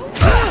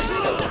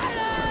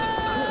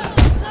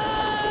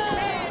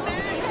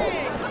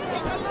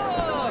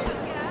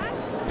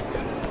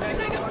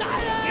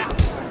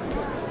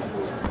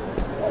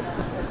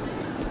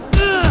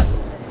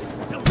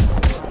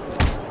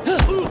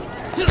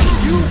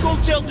 You go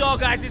tell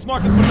Dog Eyes this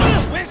market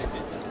for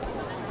Winston.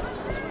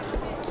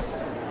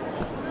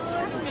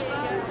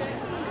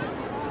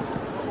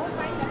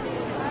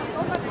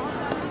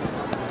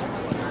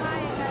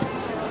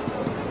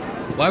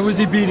 Why was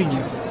he beating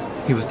you?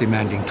 He was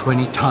demanding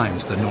 20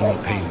 times the normal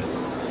payment.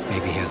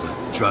 Maybe he has a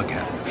drug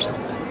habit or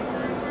something.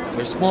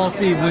 For a small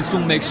fee,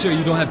 Winston will make sure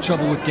you don't have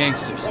trouble with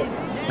gangsters.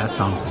 That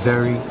sounds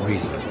very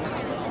reasonable.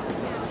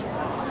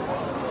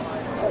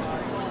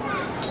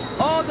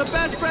 All the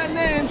best brand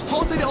names,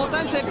 totally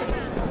authentic.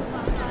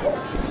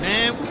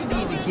 Man, we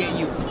need to get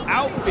you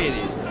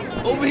outfitted.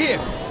 Over here.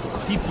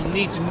 People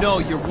need to know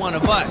you're one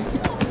of us.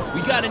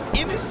 We got an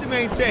image to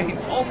maintain.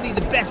 Only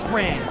the best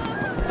brands.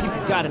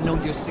 People gotta know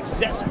you're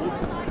successful.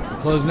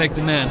 Clothes make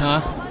the man,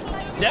 huh?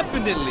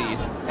 Definitely.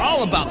 It's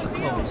all about the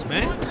clothes,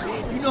 man.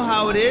 You know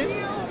how it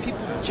is.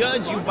 People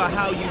judge you by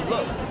how you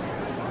look.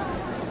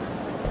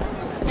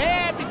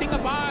 Everything a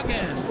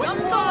bargain。咁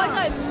多位真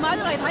係唔買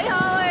都嚟睇下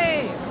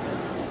喂！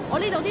我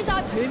呢度啲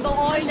衫全部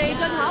外地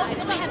進口，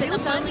質料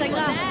上乘啊！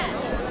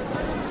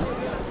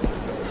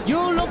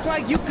 You look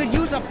like you could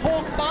use a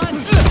pork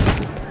bun.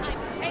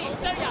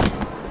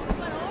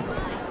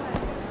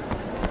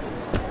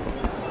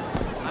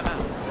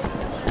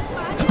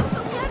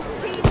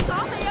 前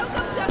爽未有咁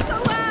着數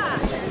啊！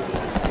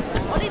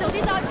我呢度啲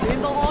衫全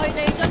部外地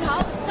進口，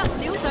質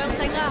料上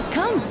乘啊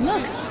Come,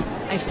 look.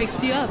 I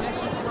fixed you up.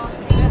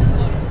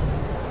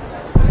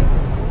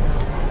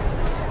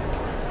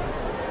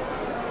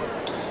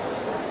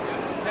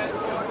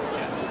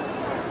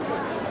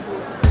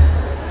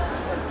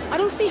 I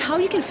don't see how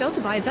you can fail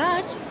to buy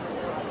that.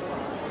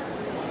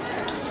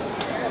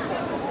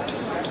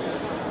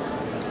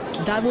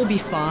 That will be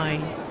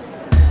fine.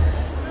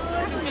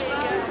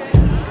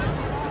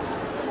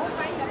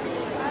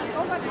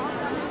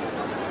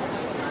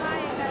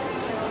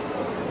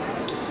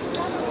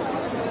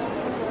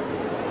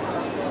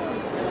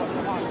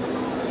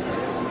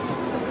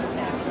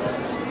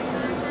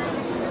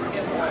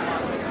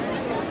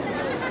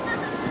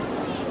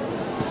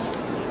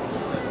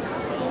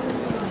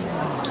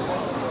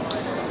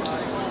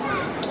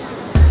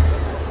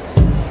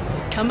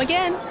 Come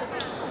again.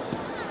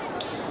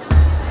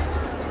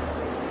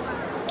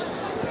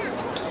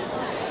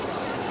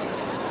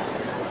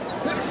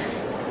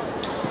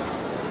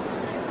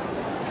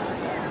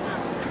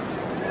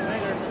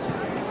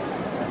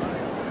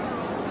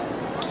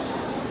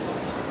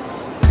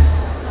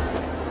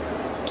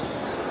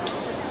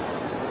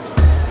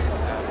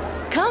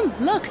 Come,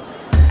 look.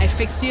 I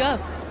fixed you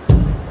up.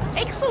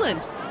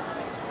 Excellent.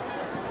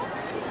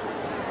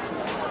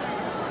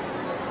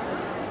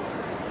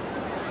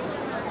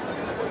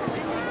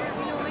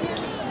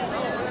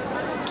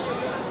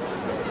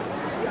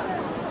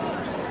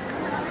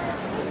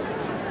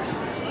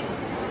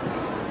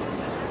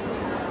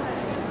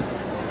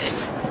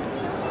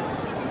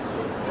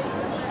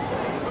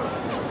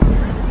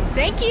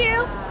 Thank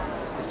you.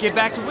 Let's get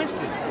back to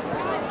Winston.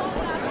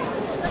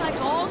 真係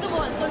講都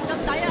冇人信咁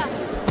抵啊！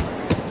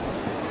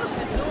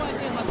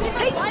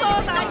清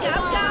貨大減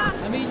價，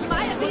買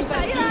就先抵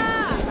啦！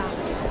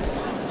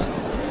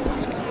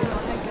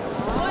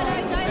喂，靚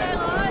仔靚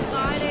女，埋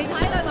嚟睇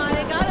啦，埋嚟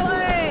搞啦喂！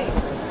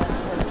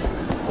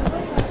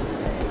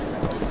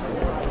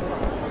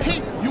 Hey,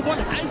 you want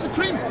ice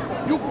cream?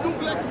 You look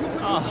like you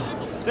could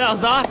use That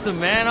was awesome,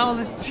 man. All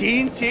this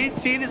teen.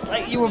 It's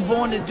like you were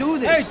born to do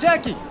this. Hey,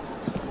 Jackie!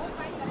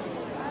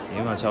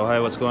 You want to tell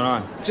her what's going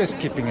on? Just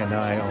keeping an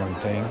eye on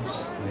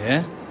things.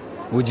 Yeah?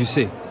 What'd you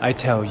see? I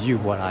tell you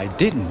what I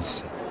didn't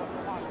see.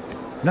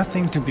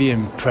 Nothing to be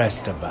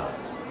impressed about.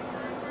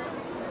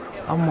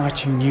 I'm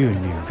watching you,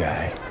 new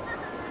guy.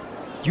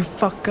 You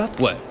fuck up?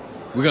 What?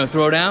 We're gonna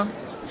throw down?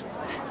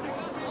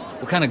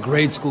 What kind of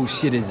grade school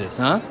shit is this,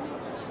 huh?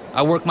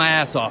 I work my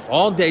ass off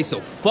all day, so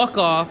fuck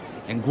off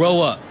and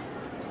grow up.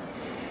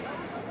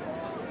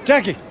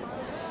 Jackie!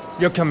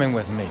 You're coming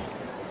with me.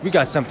 We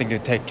got something to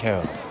take care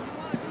of.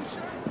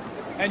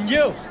 And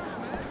you!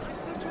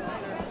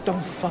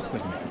 Don't fuck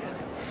with me.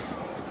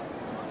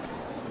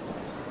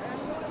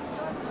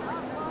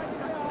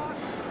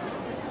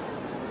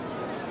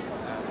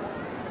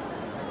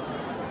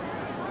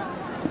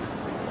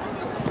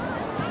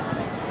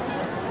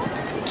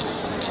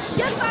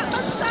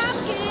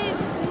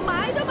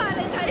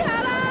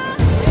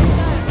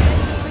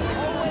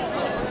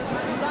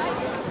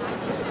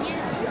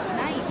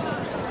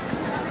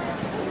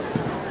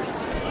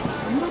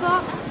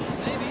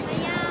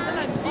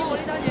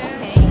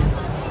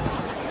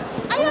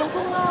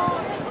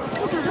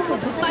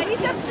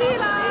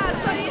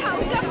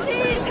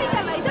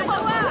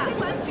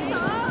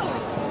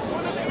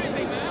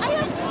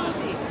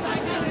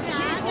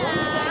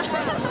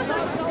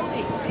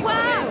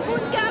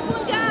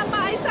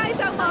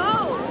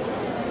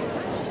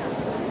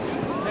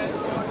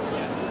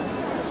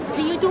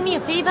 Can you do me a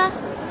favor?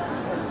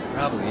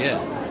 Probably, yeah.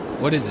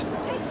 What is it?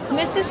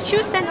 Mrs.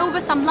 Chu sent over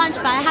some lunch,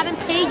 but I haven't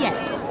paid yet.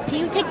 Can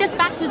you take this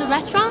back to the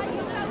restaurant?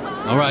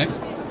 All right.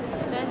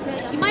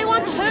 You might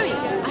want to hurry.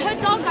 I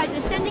heard dog guys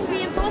are sending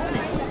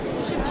reinforcements.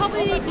 They should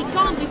probably be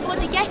gone before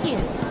they get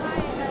here.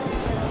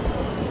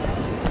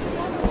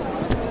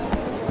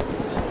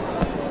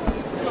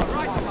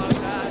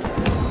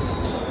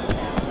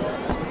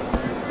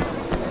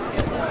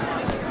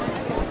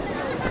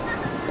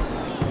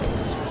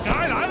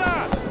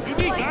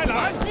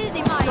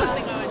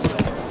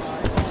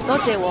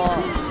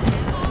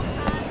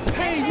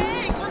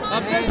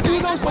 Let's do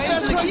those for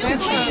best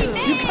restaurants.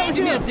 You come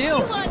Give me here. a deal.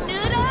 You want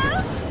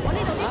noodles? 我呢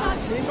度啲衫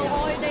全部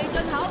外地進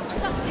口，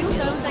質料上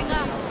乘啊！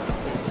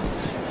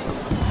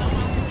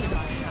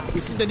 You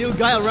see the new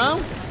guy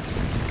around?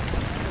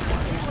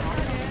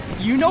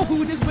 You know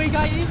who this way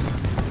guy is?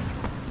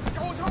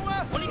 要真係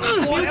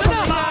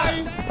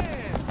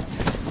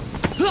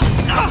你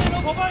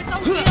老婆幫你收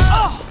屍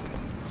啊！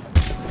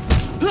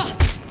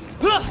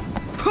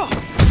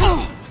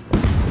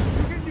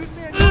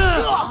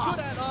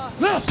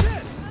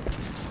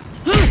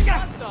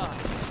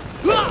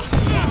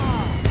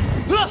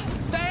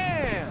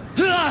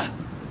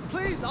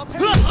 Please, I'll pay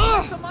you.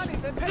 Make some money,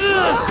 then pay you.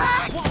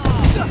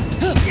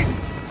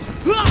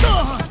 I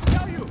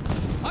tell you,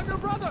 I'm your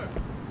brother.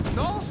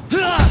 No?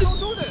 Don't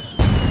do this.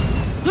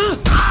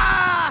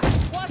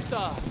 What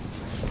the?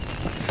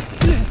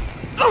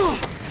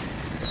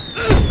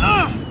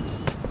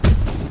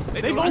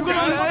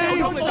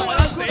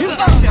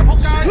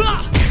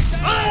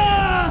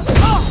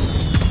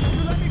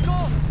 You let me go.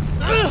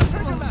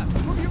 Treasure map.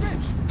 We'll be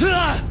rich.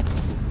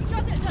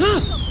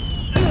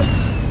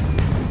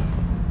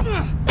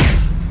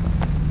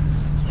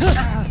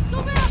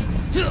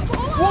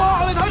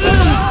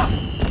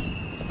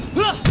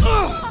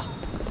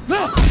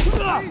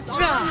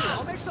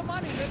 I'll make some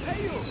money, then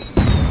pay you.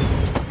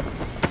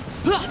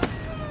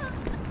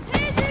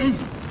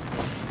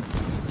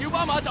 要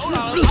巴馬走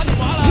啦，打電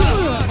話啦，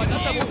咪等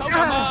陣冇手撳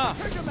啊！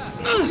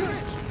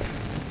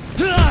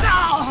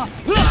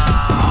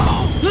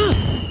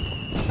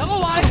等我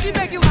話你知咩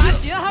叫眼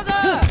前一黑啊！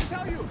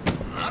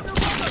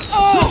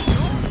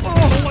冇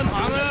運行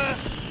啊！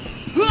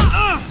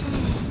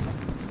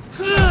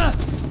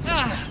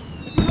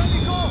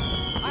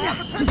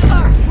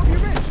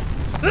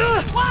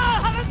 哇！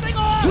嚇撚死我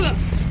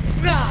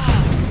啊！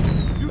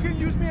 You can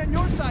use me on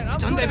your side. I'm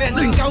準備俾人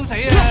整鳩死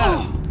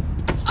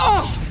啊！哇！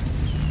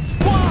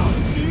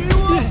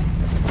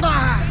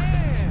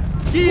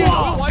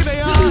位未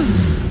啊？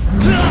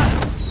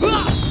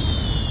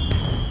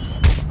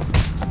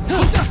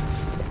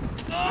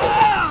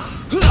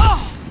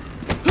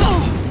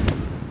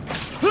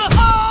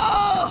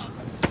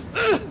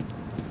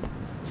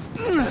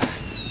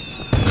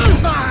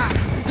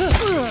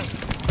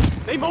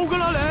你冇㗎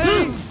啦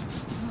你！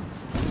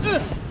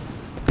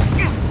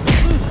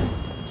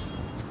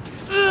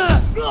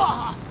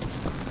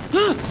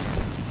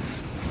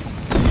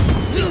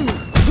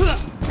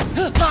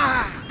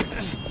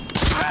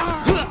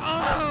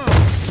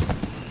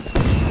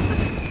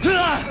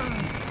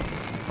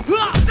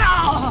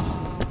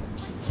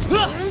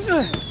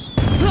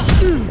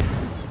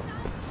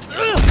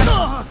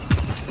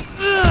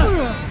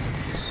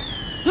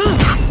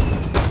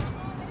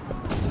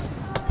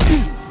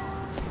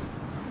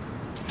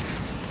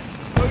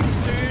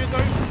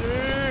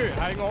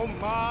係我唔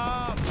啱。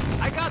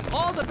I got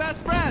all the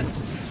best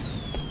friends.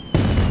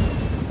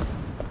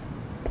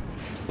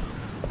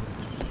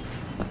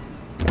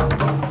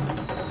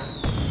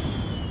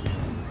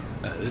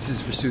 This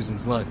is for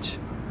Susan's lunch.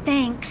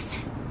 Thanks.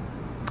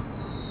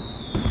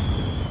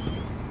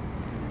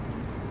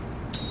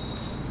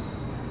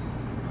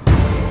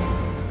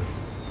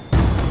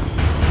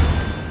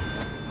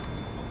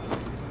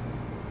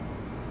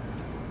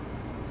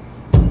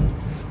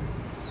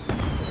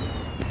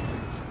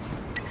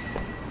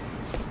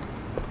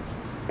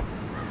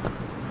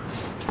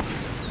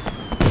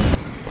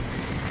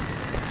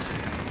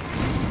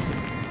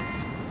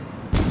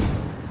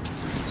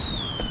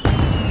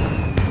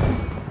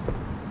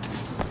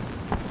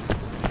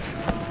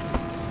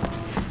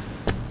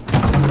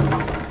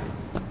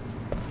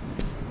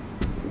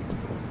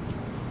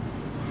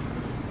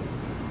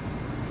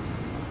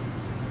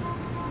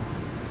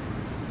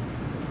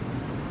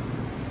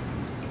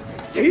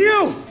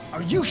 Damn!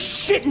 Are you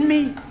shitting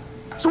me?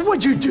 So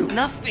what'd you do?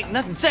 Nothing,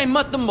 nothing. 真係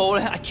乜都冇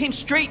咧. I came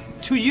straight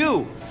to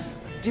you.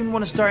 Didn't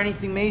want to start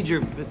anything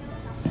major, but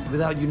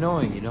without you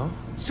knowing, you know?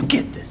 So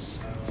get this.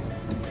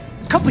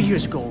 A couple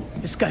years ago,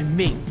 this guy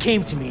Ming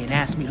came to me and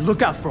asked me to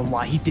look out for him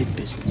while he did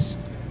business.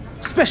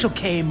 Special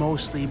K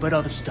mostly, but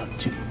other stuff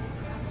too.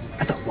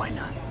 I thought, why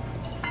not?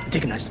 I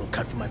take a nice little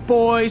cut for my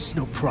boys,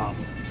 no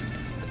problem.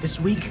 But this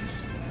week,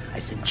 I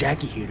sent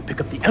Jackie here to pick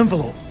up the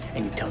envelope,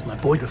 and he tells my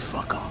boy to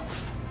fuck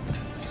off.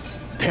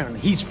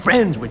 Apparently, he's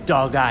friends with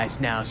Dog Eyes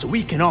now, so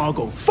we can all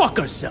go fuck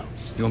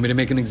ourselves. You want me to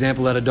make an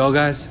example out of Dog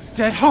Eyes?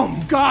 That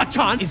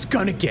Garton is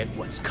gonna get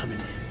what's coming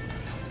in.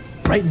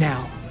 Right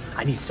now,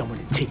 I need someone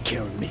to take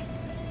care of me.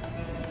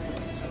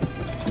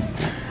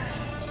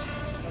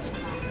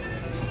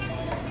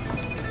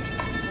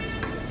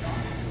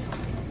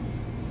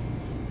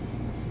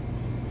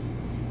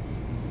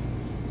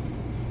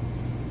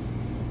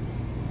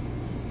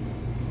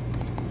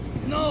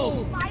 No！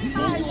 唔好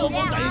叫我講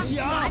第二次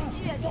啊！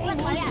放開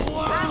我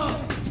啊！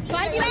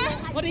快啲啦，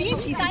我哋已經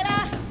遲晒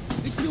啦。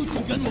你挑戰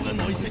緊我嘅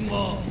耐性喎！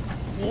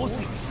我食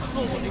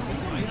多過你食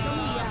米啦，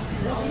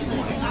我知我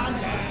係啱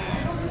嘅。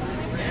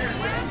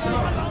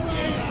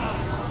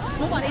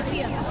我話你知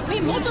啊，你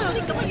唔好再用啲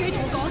咁嘅語同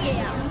我講嘢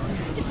啊！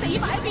你死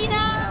埋一邊啦！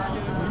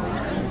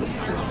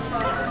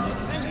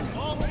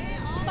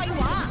廢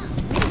話，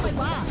你啲廢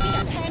話邊人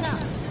聽啊？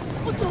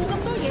我做咁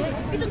多嘢，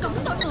你就咁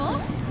對我？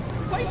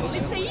鬼唔你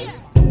死啊！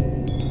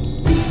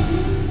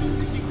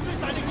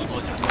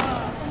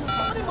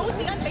 我哋冇時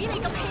間俾你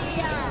咁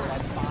hea 啊！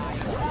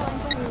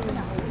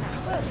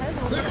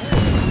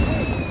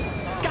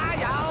加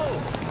油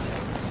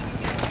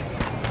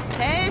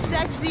Hey,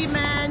 sexy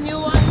man, you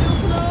want new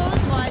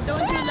clothes? Why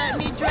don't you let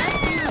me dress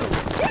you?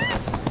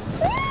 Yes!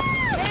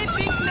 Hey,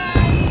 big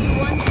man, you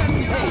want some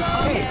new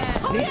clothes?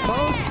 Need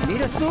clothes?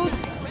 Need a suit?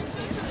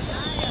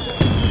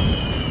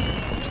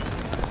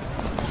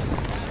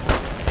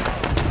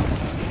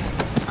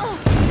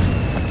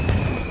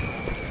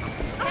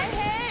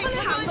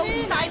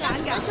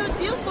 Special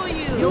deal for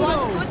you. You want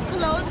good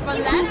clothes for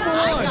less?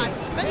 I got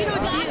special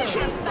deals.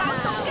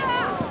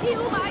 要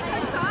買襯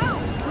手。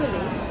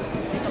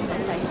你咁緊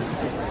仔？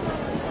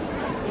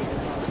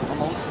我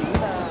冇錢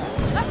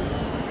啊！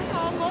撞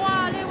我啊！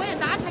你揾人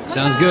打情。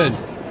Sounds good.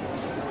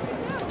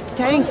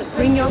 Thanks.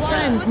 Bring your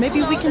friends.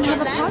 Maybe we can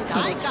have a party.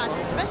 I got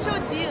special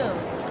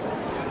deals.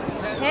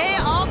 Hey,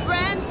 all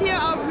brands here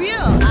are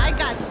real. I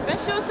got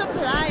special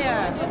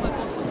supplier.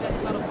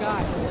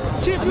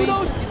 Cheap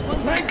noodles,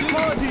 rank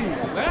quality.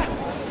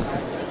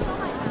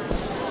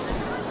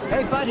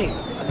 Hey, buddy.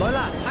 來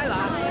啦，嗨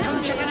啦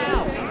 ，come check it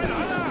out.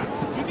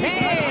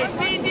 Hey,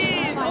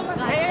 CDs!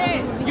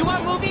 Hey, you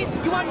want movies?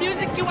 You want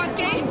music? You want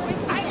games?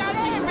 I got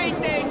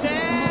everything,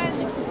 man!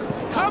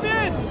 Come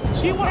in!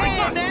 See what I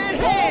got! Man,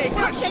 hey,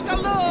 come take a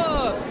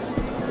look!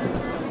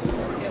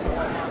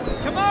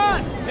 Come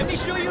on, let me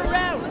show you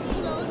around.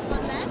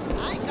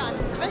 I got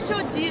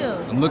special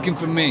deals. I'm looking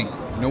for Ming.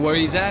 You know where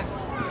he's at?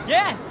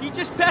 Yeah, he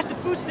just passed the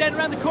food stand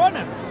around the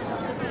corner.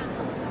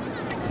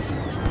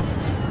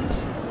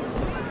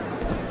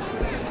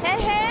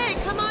 Hey,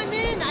 come on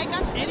in. I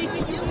got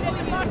anything you need at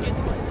the market.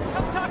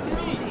 Come talk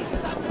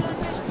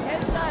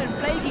Tender and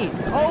flaky,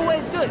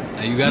 always good.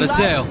 Now you got a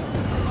sale.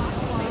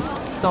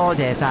 多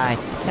謝晒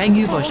 ，Thank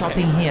you for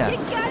shopping here.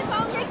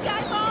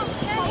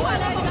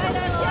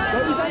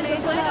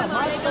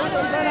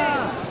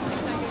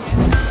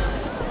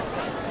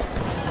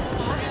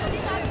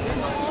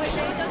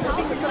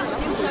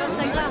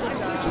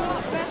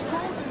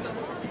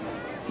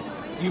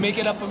 You make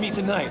it up for me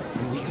tonight,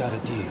 and we got a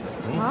deal.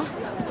 嚇！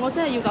我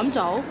真係要咁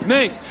做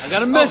Mate, I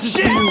got a message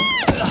for you.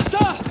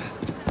 Stop!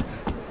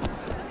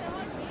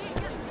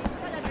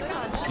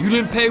 You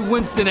didn't pay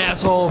Winston,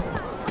 asshole.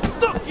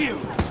 Fuck you!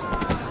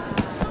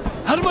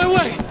 Out of my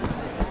way!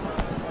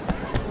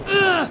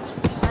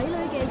 仔女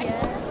嘅嘢。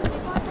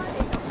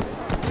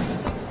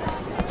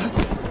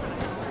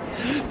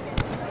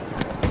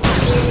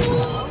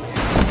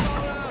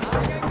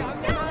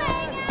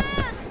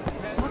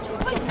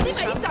你咪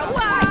走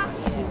啊！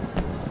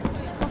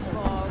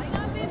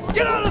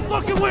 Get out of the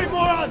fucking way,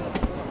 moron!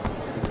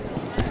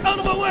 Out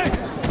of my way!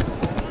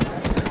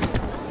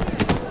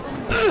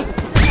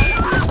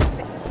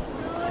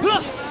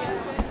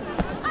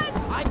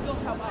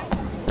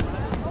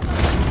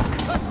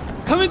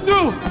 Coming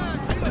through!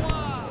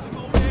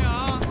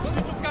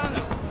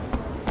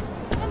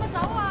 你咪走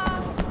啊！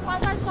扮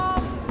晒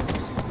喪！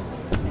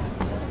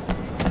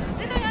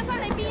你對眼生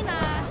喺邊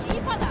啊？屎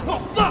忽啊！ Oh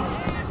fuck!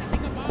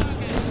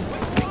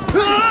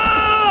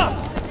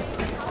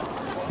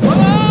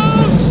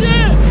 Oh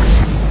shit!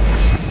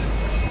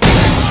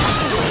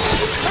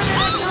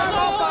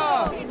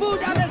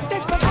 Food on a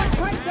stick for good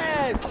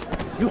prices.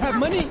 You have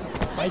money?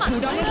 Buy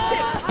food on a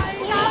stick.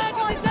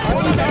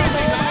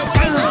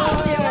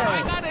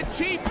 I got it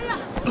cheap。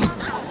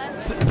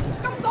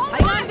喺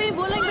間邊款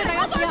拎俾大家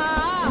試下。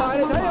埋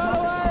嚟睇下啦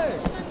喂！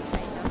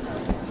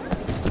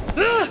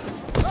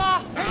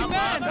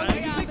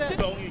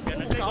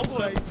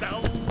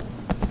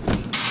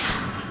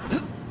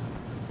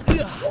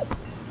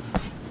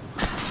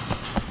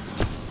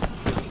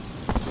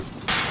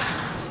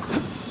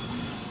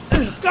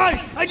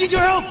 Guys, I need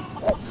your help!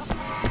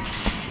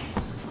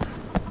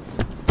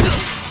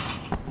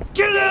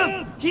 Kill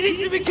him! He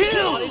needs to be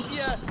killed! 你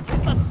知啊，你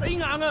實死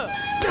硬啊！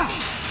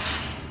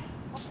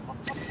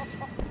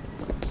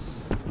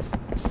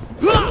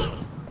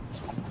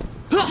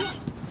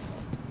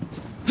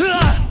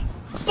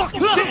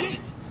 Fucking bitch!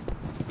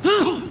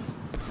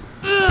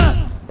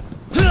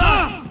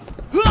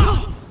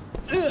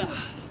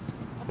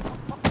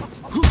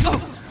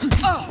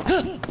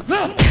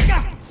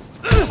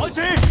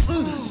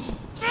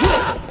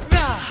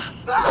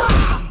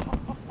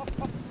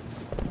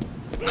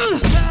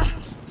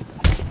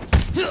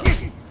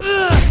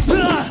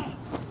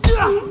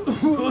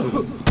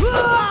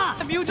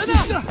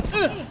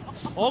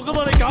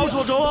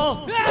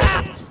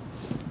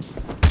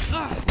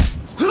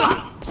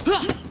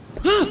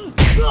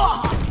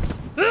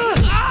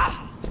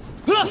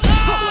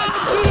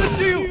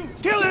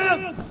 Kill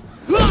him!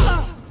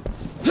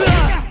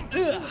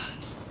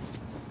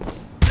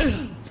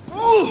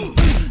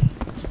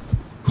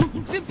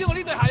 知唔知我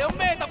呢對鞋有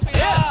咩特別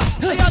啊？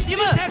哎呀，點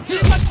啊？踢屎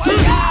乜鬼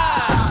啊！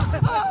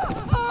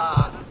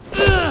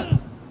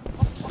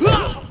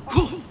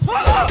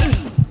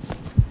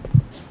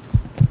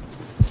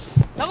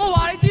等我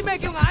話你知咩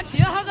叫眼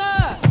前一黑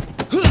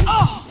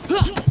啊！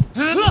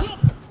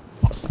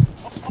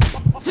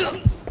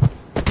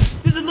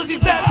 This is looking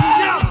bad for you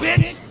now,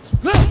 bitch!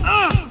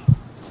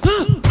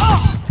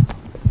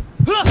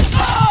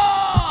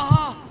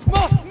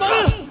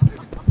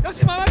 有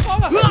事慢慢講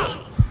啊！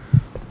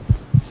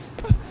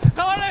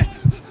求下你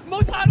唔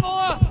好殺我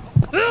啊！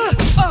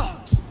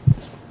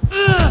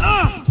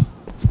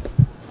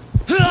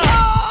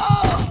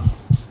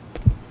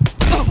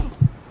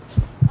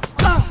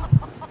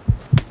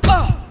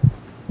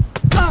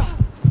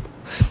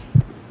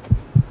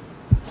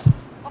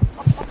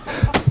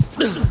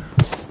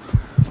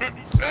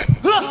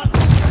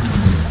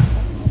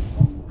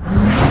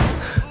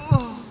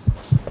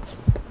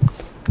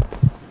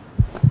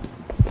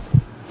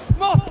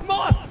 冇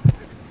啊！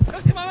有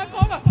事慢慢講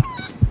啊！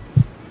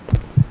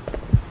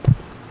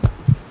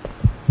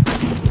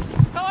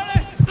求下你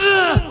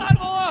唔好殺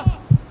我啊！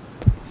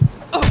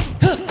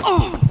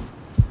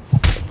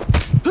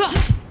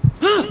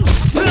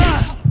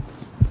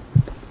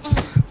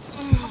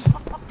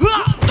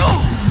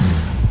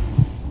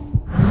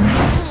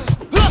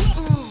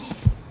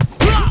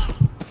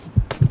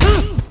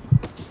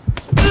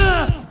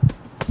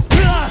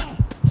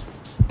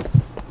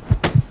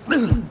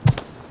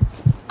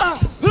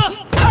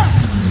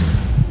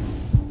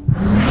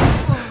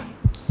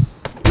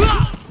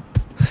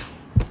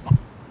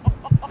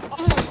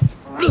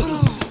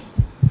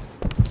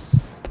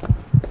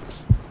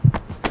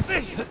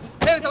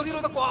 聽手指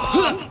都得啩？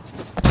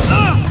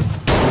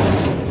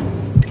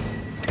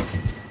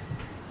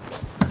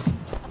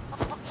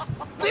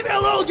 Leave me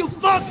alone, you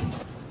fuck!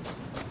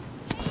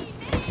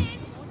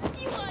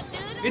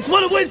 It's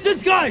one of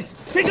Winston's guys!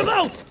 Take him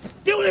out!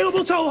 屌你老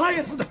母臭閪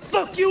啊！I'm gonna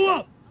fuck you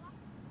up!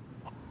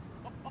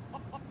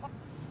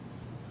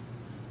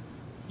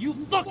 You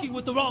fucking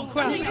with the wrong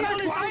crowd!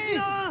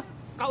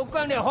 夠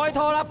姜你開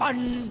拖啦，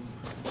笨！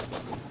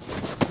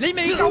你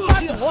未夠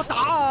班我打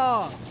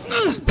啊！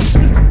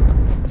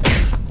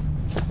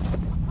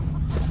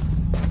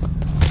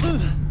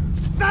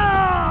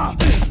啊！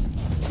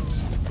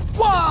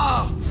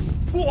哇！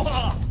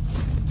哇！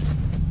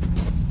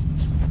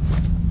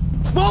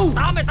冇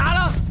打咪打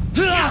啦！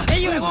你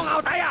以為我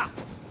淆底啊？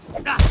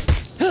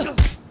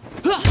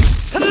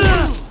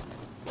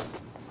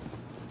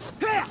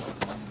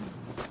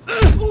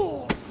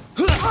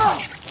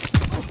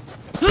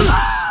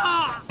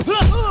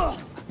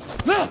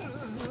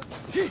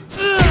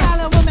 你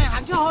有冇命行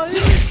出去？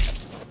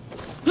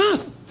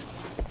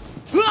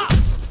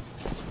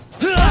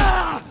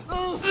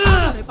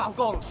你爆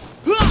光啦！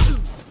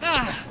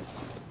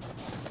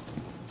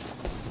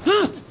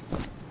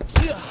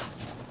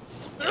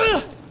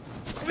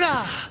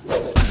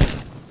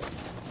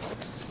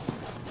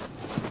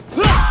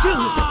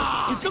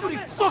 Somebody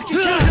fucking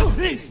kill him,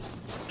 please!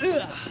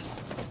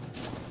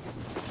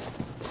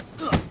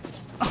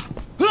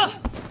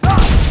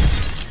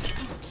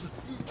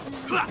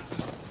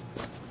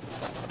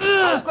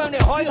 夠姜你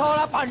開拖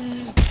啦，笨！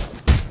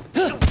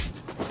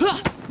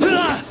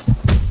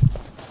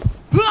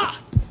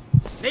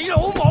你老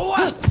母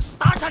啊！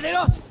打柒你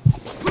咯！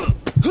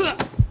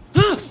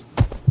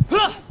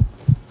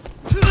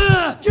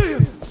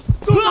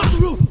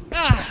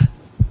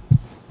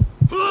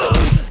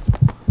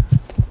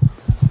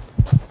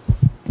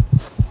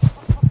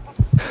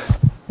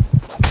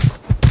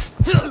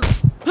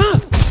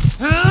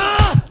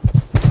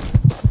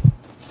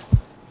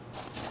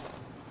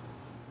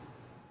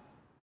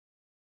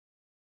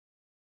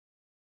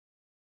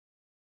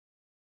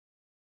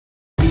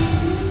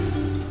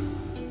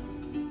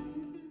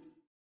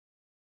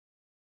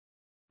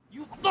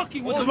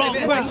 fucking with the wrong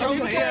person！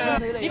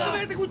 你咁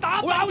樣一定會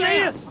打爆你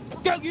啊！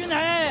腳軟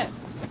咧，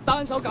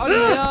單手搞掂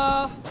你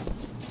啊！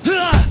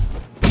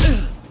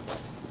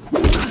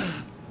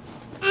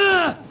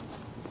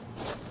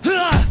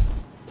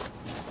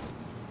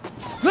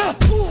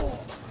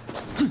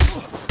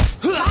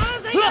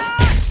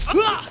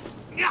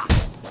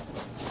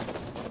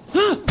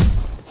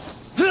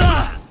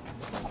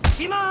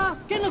 點啊？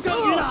驚到腳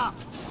軟啊！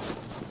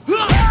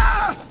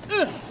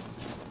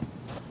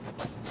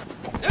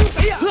你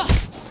死啊！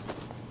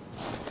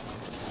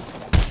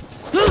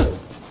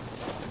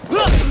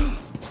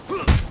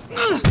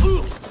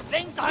 靚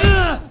仔，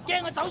驚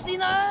我走先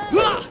啦！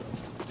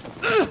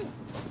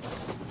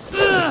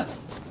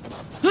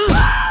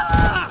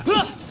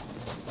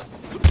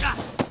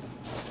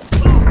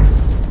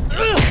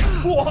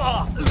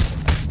哇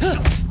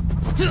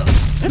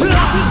Somebody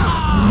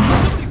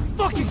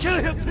fucking kill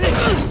him, please!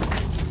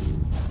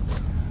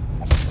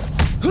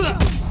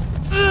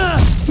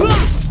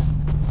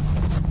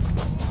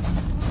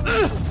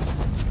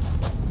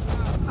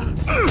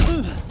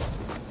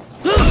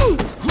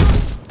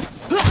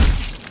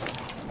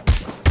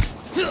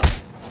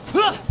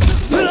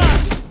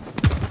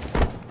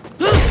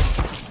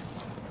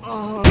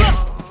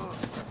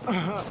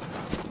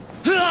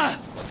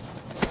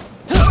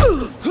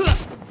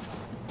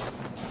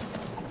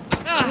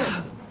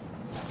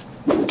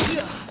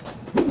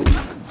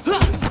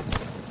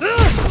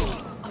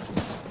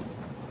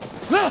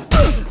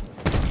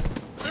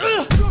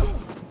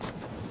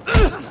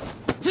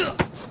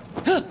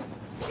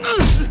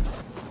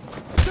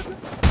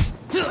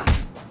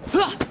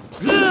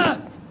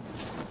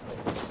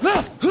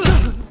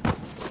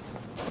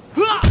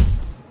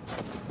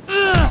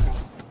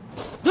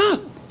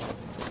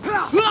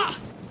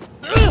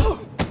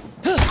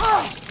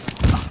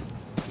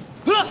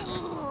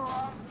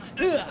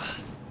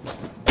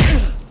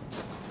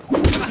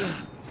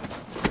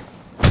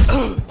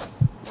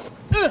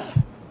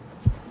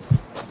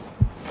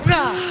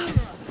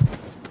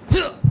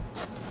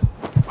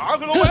 打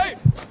佢老味，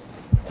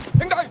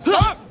兄弟上！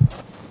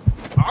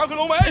打佢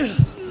老味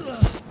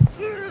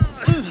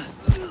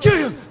 ！Kill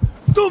him!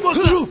 Go on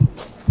the roof!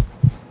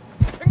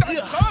 兄弟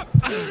上！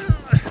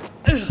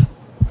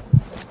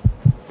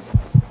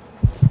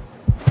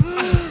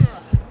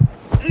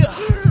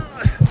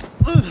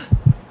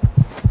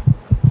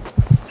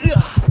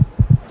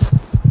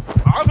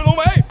 打佢老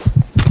味！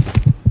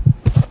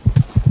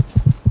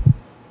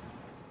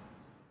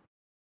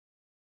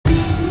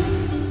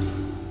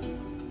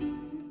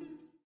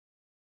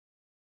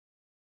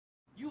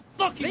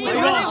 fucking 你以為你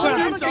好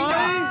精仔？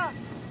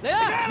嚟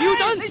啊！瞄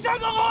準！你傷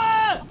過我啊！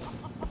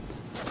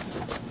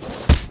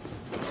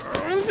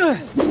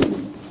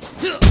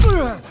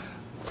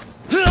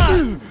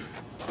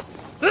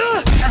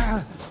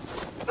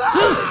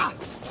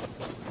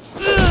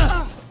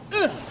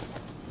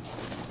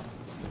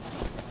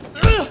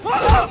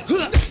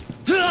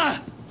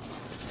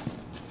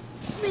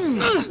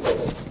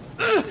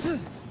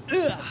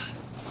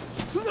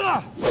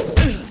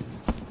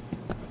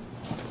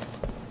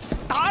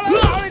 打啦！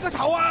打你個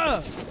頭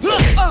啊！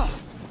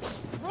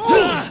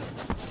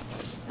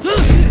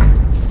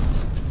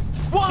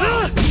哇！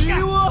要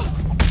啊！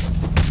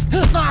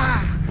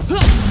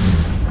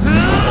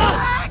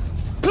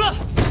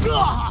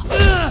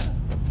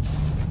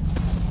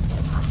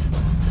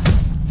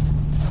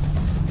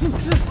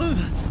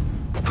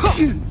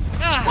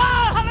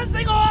哇！嚇得死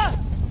我啊！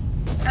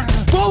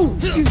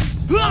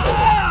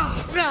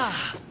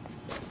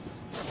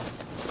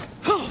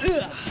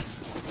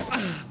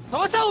同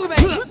我收佢未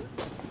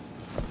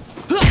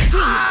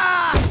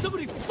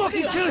？Somebody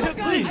fucking kill him,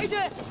 please！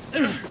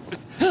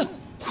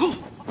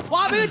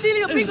 話俾佢知呢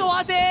個邊個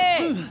話事？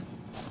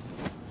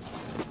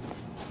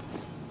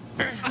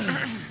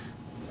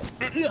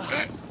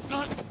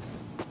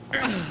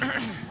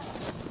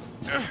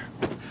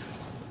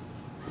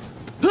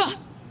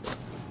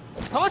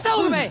同我收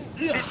佢未？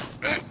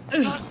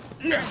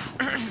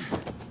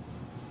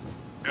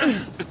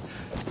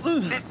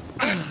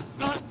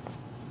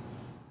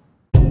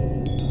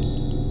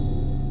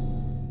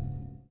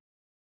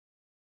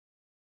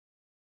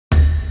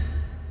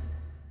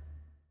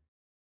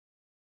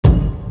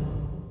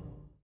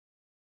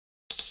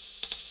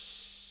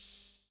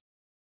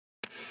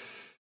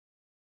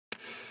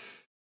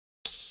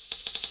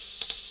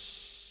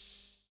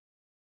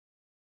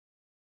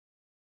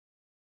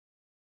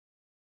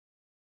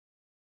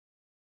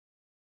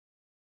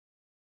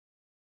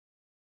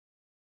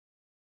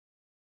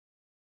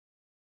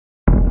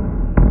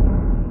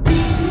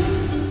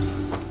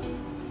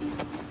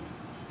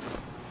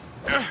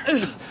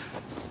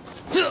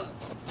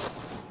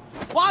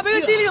話俾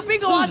佢知呢個邊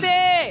個話事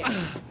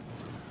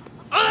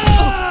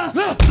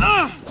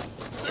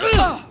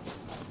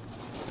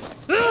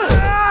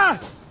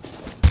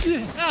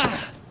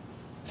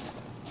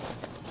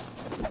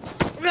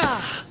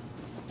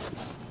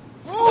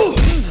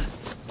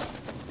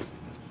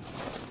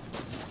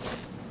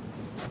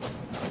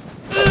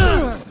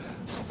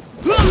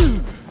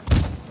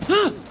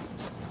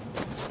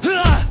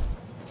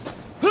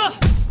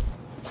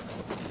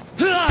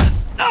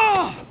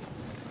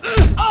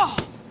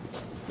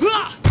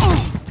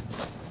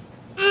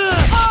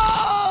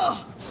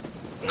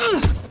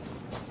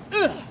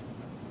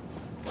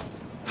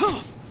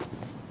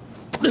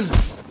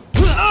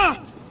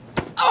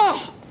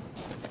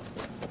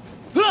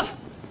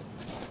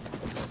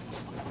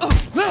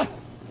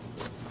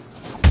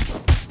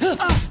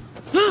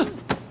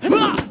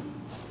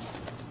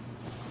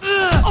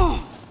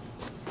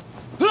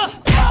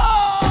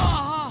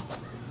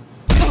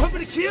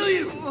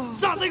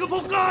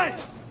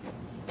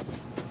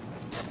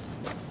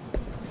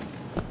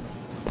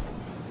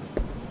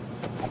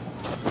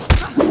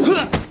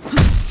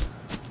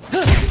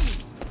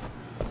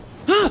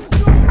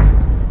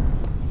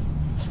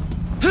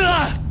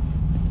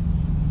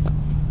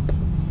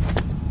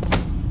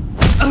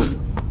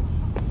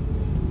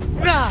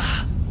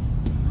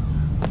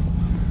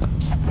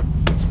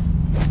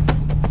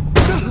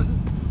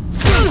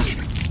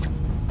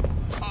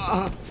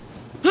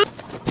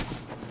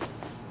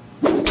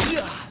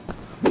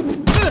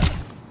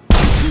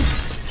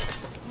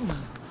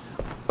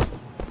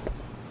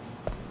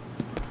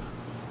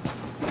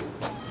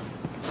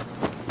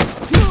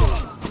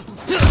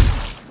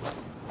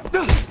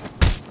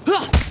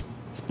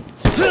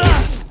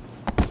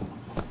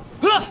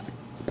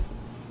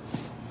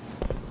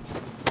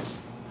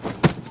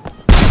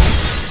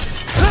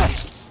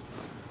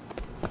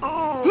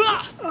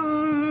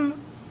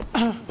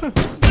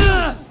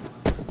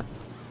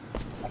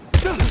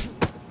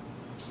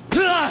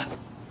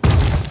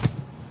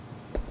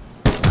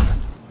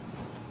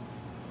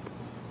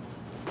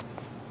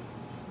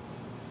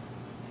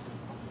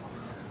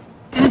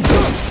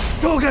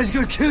？Dog Eye's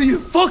gonna kill you!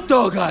 Fuck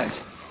Dog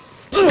Eyes!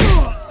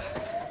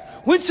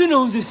 Winston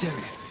owns this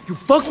area. You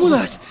fuck with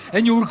us,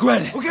 and you'll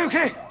regret it. Okay,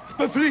 okay.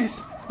 But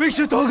please, make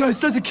sure Dog Eyes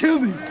doesn't kill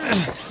me.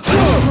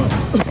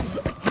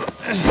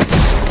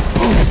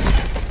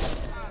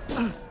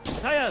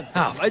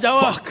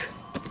 Fuck!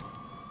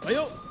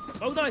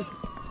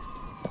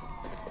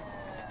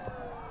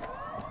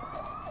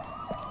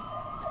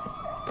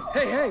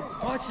 Hey,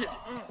 watch it.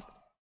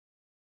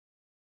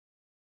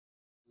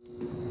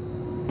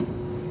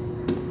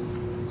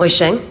 Wei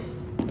Sheng,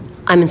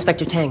 I'm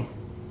Inspector Tang.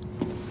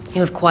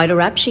 You have quite a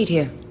rap sheet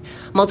here.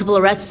 Multiple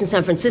arrests in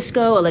San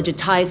Francisco, alleged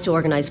ties to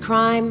organized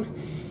crime,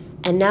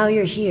 and now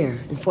you're here,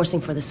 enforcing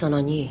for the Sun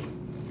On Yee.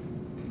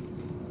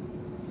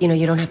 You know,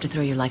 you don't have to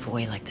throw your life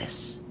away like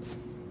this.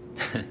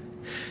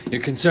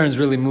 Your concern's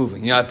really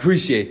moving. I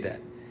appreciate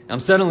that. I'm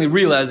suddenly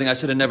realizing I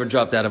should have never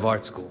dropped out of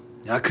art school.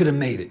 I could have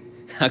made it.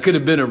 I could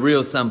have been a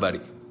real somebody.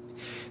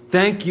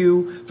 Thank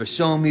you for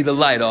showing me the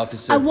light,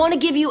 officer. I want to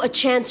give you a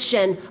chance,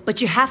 Shen,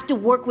 but you have to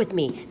work with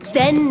me.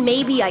 Then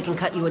maybe I can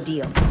cut you a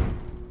deal.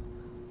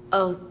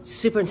 Oh,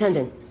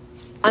 Superintendent,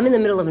 I'm in the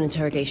middle of an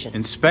interrogation.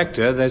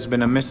 Inspector, there's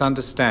been a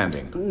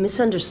misunderstanding.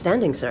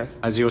 Misunderstanding, sir?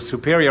 As your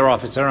superior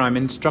officer, I'm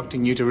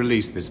instructing you to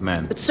release this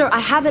man. But sir, I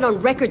have it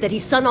on record that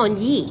he's Sun On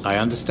Yee. I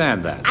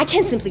understand that. I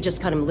can't simply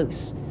just cut him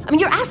loose. I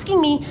mean, you're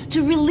asking me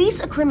to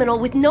release a criminal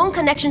with known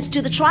connections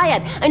to the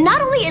Triad, and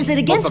not only is it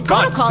against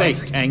protocol... protocol... For God's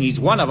sake, Tang, he's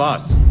one of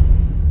us.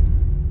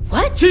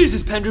 What?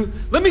 Jesus, Pendrew,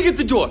 let me get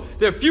the door.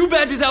 There are a few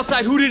badges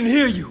outside who didn't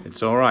hear you.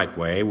 It's all right,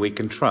 Wei. We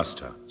can trust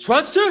her.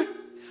 Trust her?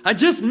 I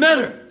just met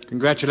her.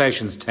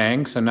 Congratulations,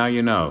 Tang, so now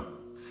you know.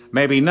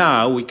 Maybe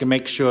now we can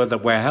make sure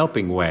that we're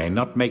helping Wayne,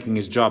 not making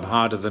his job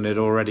harder than it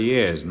already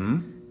is,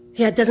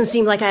 Yeah, it doesn't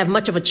seem like I have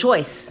much of a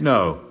choice.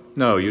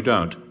 No, you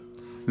don't.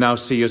 Now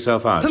see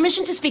yourself out.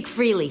 Permission to speak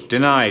freely.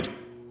 Denied.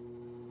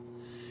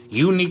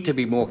 You need to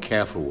be more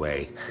careful,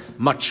 Wei.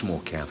 Much more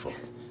careful.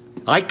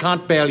 I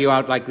can't bail you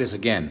out like this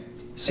again.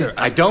 Sir,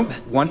 I don't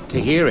want to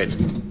hear it.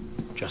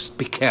 Just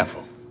be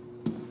careful.